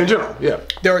in general. Yeah, in general, yeah.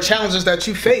 There are challenges that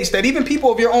you face that even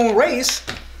people of your own race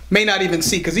may not even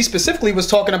see. Because he specifically was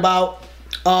talking about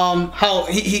how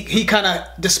he kind of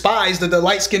despised the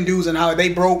light-skinned dudes and how they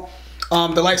broke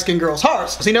the light-skinned girls'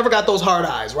 hearts. So he never got those hard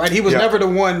eyes, right? He was never the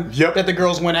one that the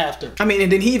girls went after. I mean,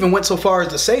 and then he even went so far as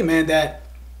to say, man, that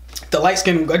the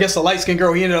light-skinned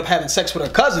girl, he ended up having sex with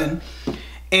her cousin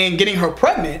and getting her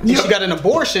pregnant. And she got an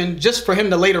abortion just for him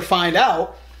to later find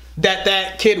out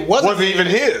that kid wasn't even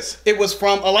his. It was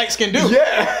from a light-skinned dude.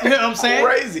 Yeah. You know what I'm saying?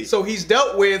 Crazy. So he's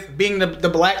dealt with being the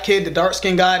black kid, the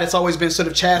dark-skinned guy that's always been sort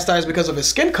of chastised because of his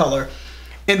skin color.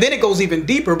 And then it goes even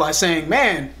deeper by saying,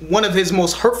 man, one of his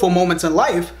most hurtful moments in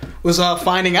life was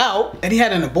finding out that he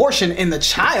had an abortion and the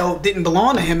child didn't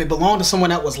belong to him. It belonged to someone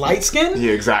that was light-skinned.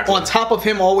 Yeah, exactly. On top of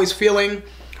him always feeling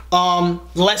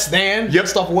less than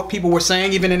based off of what people were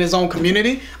saying, even in his own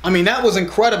community. I mean, that was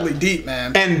incredibly deep,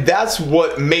 man. And that's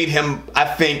what made him, I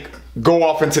think, go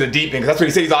off into the deep end. Because that's what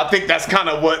he said. He's like, I think that's kind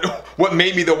of what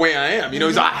made me the way I am. You know,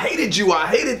 he's like, I hated you, I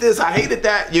hated this, I hated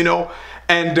that, you know.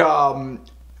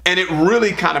 And it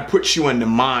really kind of puts you in the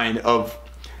mind of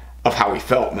how he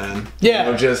felt, man. Yeah.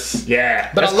 You know, just,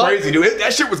 But that's crazy, dude.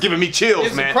 That shit was giving me chills,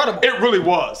 it's man. Incredible. It really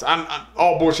was. I'm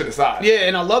all bullshit aside. Yeah,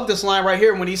 and I love this line right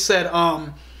here when he said,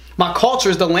 my culture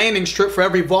is the landing strip for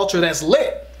every vulture that's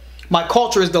lit. My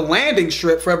culture is the landing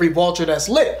strip for every vulture that's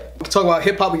lit. We can talk about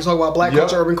hip-hop, we can talk about black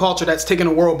culture, urban culture that's taking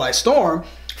the world by storm.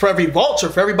 For every vulture,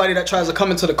 for everybody that tries to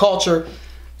come into the culture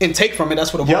and take from it,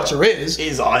 that's what a vulture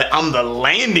is. I'm the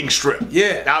landing strip.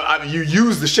 Yeah. You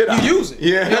use the shit out. You use it.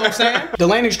 Yeah. You know what I'm saying? The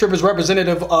landing strip is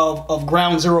representative of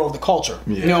ground zero of the culture.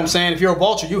 Yeah. You know what I'm saying? If you're a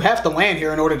vulture, you have to land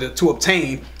here in order to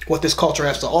obtain what this culture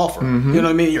has to offer. Mm-hmm. You know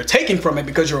what I mean? You're taking from it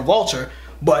because you're a vulture,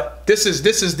 but this is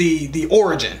the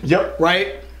origin. Yep.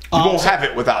 Right? You won't have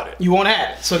it without it. You won't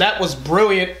have it. So that was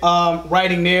brilliant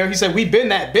writing there. He said, we've been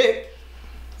that big.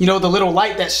 You know, the little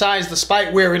light that shines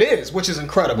despite where it is, which is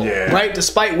incredible, right?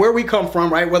 Despite where we come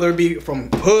from, right? Whether it be from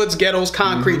hoods, ghettos,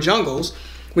 concrete jungles.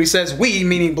 When he says we,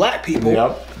 meaning black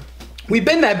people, we've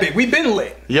been that big. We've been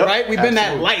lit, right? We've been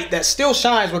that light that still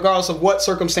shines regardless of what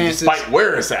circumstances. Despite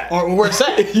where it's at. Or where it's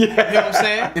at. You know what I'm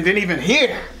saying? And then even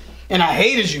here, and I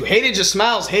hated you, hated your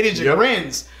smiles, hated your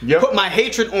grins. Put my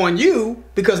hatred on you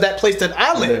because that place that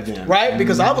I lived in, right?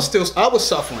 Because I was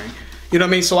suffering. You know what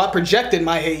I mean? So I projected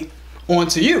my hate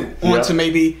onto you, onto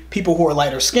maybe people who are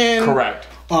lighter skinned. Correct.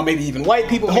 Maybe even white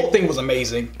people. The whole thing was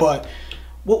amazing. But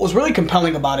what was really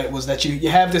compelling about it was that you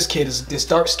have this kid, this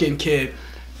dark-skinned kid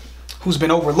who's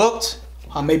been overlooked,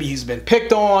 maybe he's been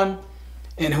picked on,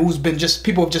 and who's been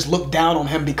people have just looked down on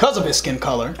him because of his skin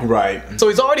color. Right. So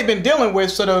he's already been dealing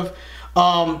with sort of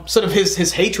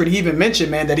his hatred. He even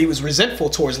mentioned, man, that he was resentful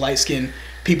towards light-skinned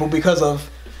people because of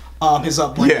his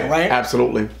upbringing, right?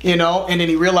 Absolutely. You know, and then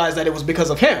he realized that it was because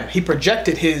of him. He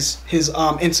projected his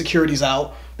insecurities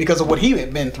out because of what he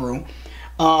had been through.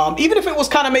 Even if it was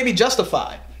kind of maybe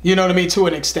justified, you know what I mean, to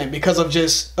an extent, because of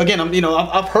just, again,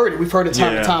 I've heard it. We've heard it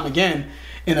time and time again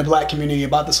in the black community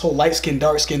about this whole light skin,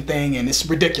 dark skin thing, and it's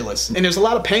ridiculous. And there's a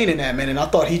lot of pain in that, man. And I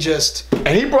thought he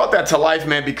brought that to life,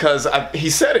 man, because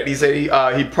he said it. He said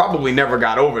he probably never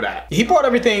got over that. He brought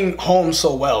everything home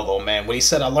so well, though, man. When he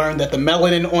said, I learned that the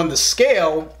melanin on the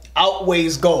scale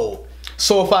outweighs gold.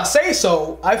 So if I say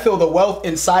so, I feel the wealth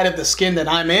inside of the skin that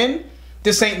I'm in.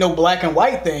 This ain't no black and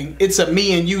white thing. It's a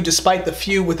me and you, despite the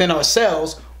few within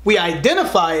ourselves. We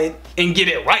identify it and get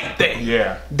it right thing.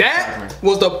 Yeah. That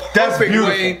was the perfect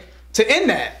way to end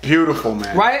that. Beautiful,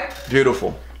 man. Right?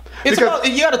 Beautiful. It's about,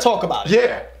 you got to talk about it.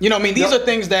 Yeah. You know what I mean? These are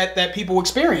things that people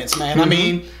experience, man. I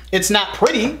mean, it's not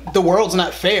pretty. The world's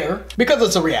not fair because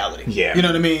it's a reality. Yeah. You know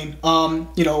what I mean?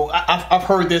 I've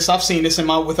heard this. I've seen this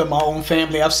within my own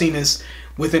family. I've seen this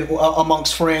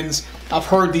amongst friends. I've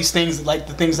heard these things, like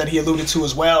the things that he alluded to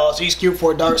as well. She's cute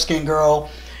for a dark-skinned girl.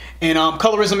 And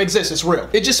colorism exists. It's real.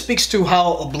 It just speaks to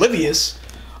how oblivious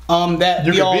that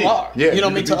we all are. Yeah, you know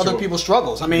what I mean? To other people's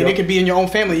struggles. I mean, it could be in your own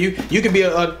family. You could be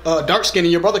a dark skin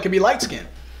and your brother could be light skinned,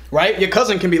 right? Your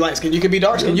cousin can be light skinned. You could be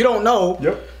dark skinned. You don't know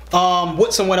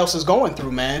what someone else is going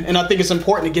through, man. And I think it's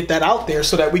important to get that out there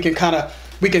so that we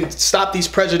can stop these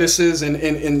prejudices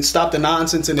and stop the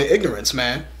nonsense and the ignorance,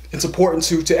 man. It's important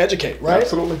to educate, right?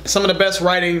 Absolutely. Some of the best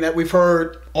writing that we've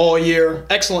heard all year.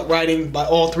 Excellent writing by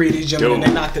all three of these gentlemen.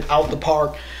 They knocked it out the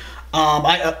park.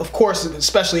 Of course,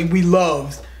 especially we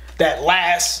loved that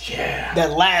last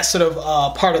sort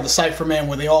of part of the Cypher, man,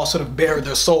 where they all sort of bared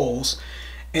their souls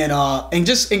and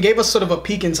gave us sort of a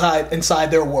peek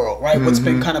inside their world, right? What's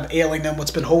been kind of ailing them,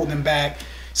 what's been holding them back.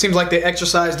 Seems like they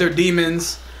exercised their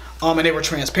demons. And they were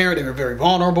transparent. They were very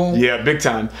vulnerable. Yeah, big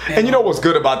time. And you know what's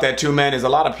good about that too, man, is a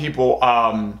lot of people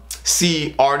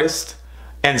see artists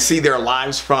and see their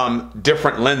lives from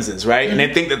different lenses, right? And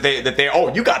they think that they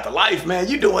oh, you got the life, man.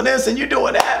 You doing this and you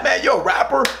doing that, man. You're a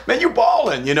rapper, man. You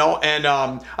balling, you know. And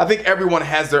I think everyone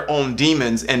has their own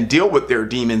demons and deal with their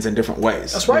demons in different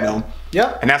ways. That's right. You know?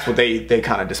 Yeah. And that's what they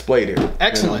kind of displayed here.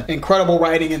 Excellent, incredible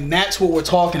writing, and that's what we're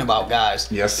talking about,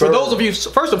 guys. Yes, sir. For those of you,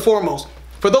 first and foremost.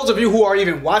 For those of you who are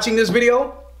even watching this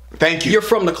video, thank you. You're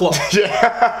from the club.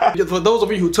 For those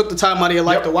of you who took the time out of your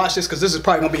life to watch this, because this is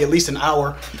probably going to be at least an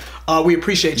hour, we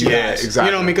appreciate you guys. Yeah, exactly.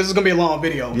 You know what I mean? Because it's going to be a long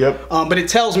video. Yep. But it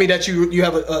tells me that you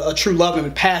have a true love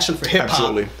and passion for hip-hop.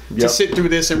 Absolutely. To sit through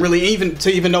this and really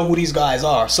even know who these guys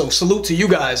are. So salute to you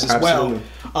guys as well.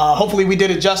 Hopefully we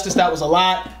did it justice. That was a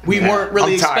lot. We weren't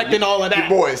really expecting all of that.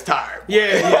 Your boy is tired.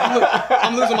 Yeah.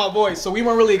 I'm losing my voice. So we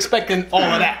weren't really expecting all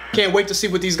of that. Can't wait to see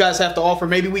what these guys have to offer.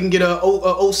 Maybe we can get a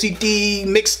OCD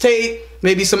mixtape.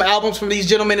 Maybe some albums from these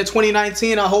gentlemen in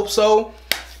 2019. I hope so.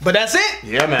 But that's it.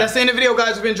 Yeah, man. That's the end of the video,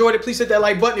 guys. If you enjoyed it, please hit that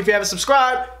like button. If you haven't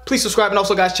subscribed, please subscribe. And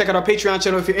also, guys, check out our Patreon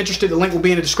channel if you're interested. The link will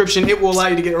be in the description. It will allow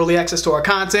you to get early access to our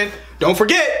content. Don't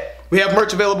forget, we have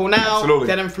merch available now. Absolutely.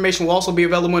 That information will also be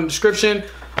available in the description.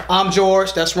 I'm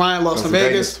George. That's Ryan, Las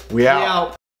Vegas. We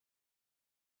out.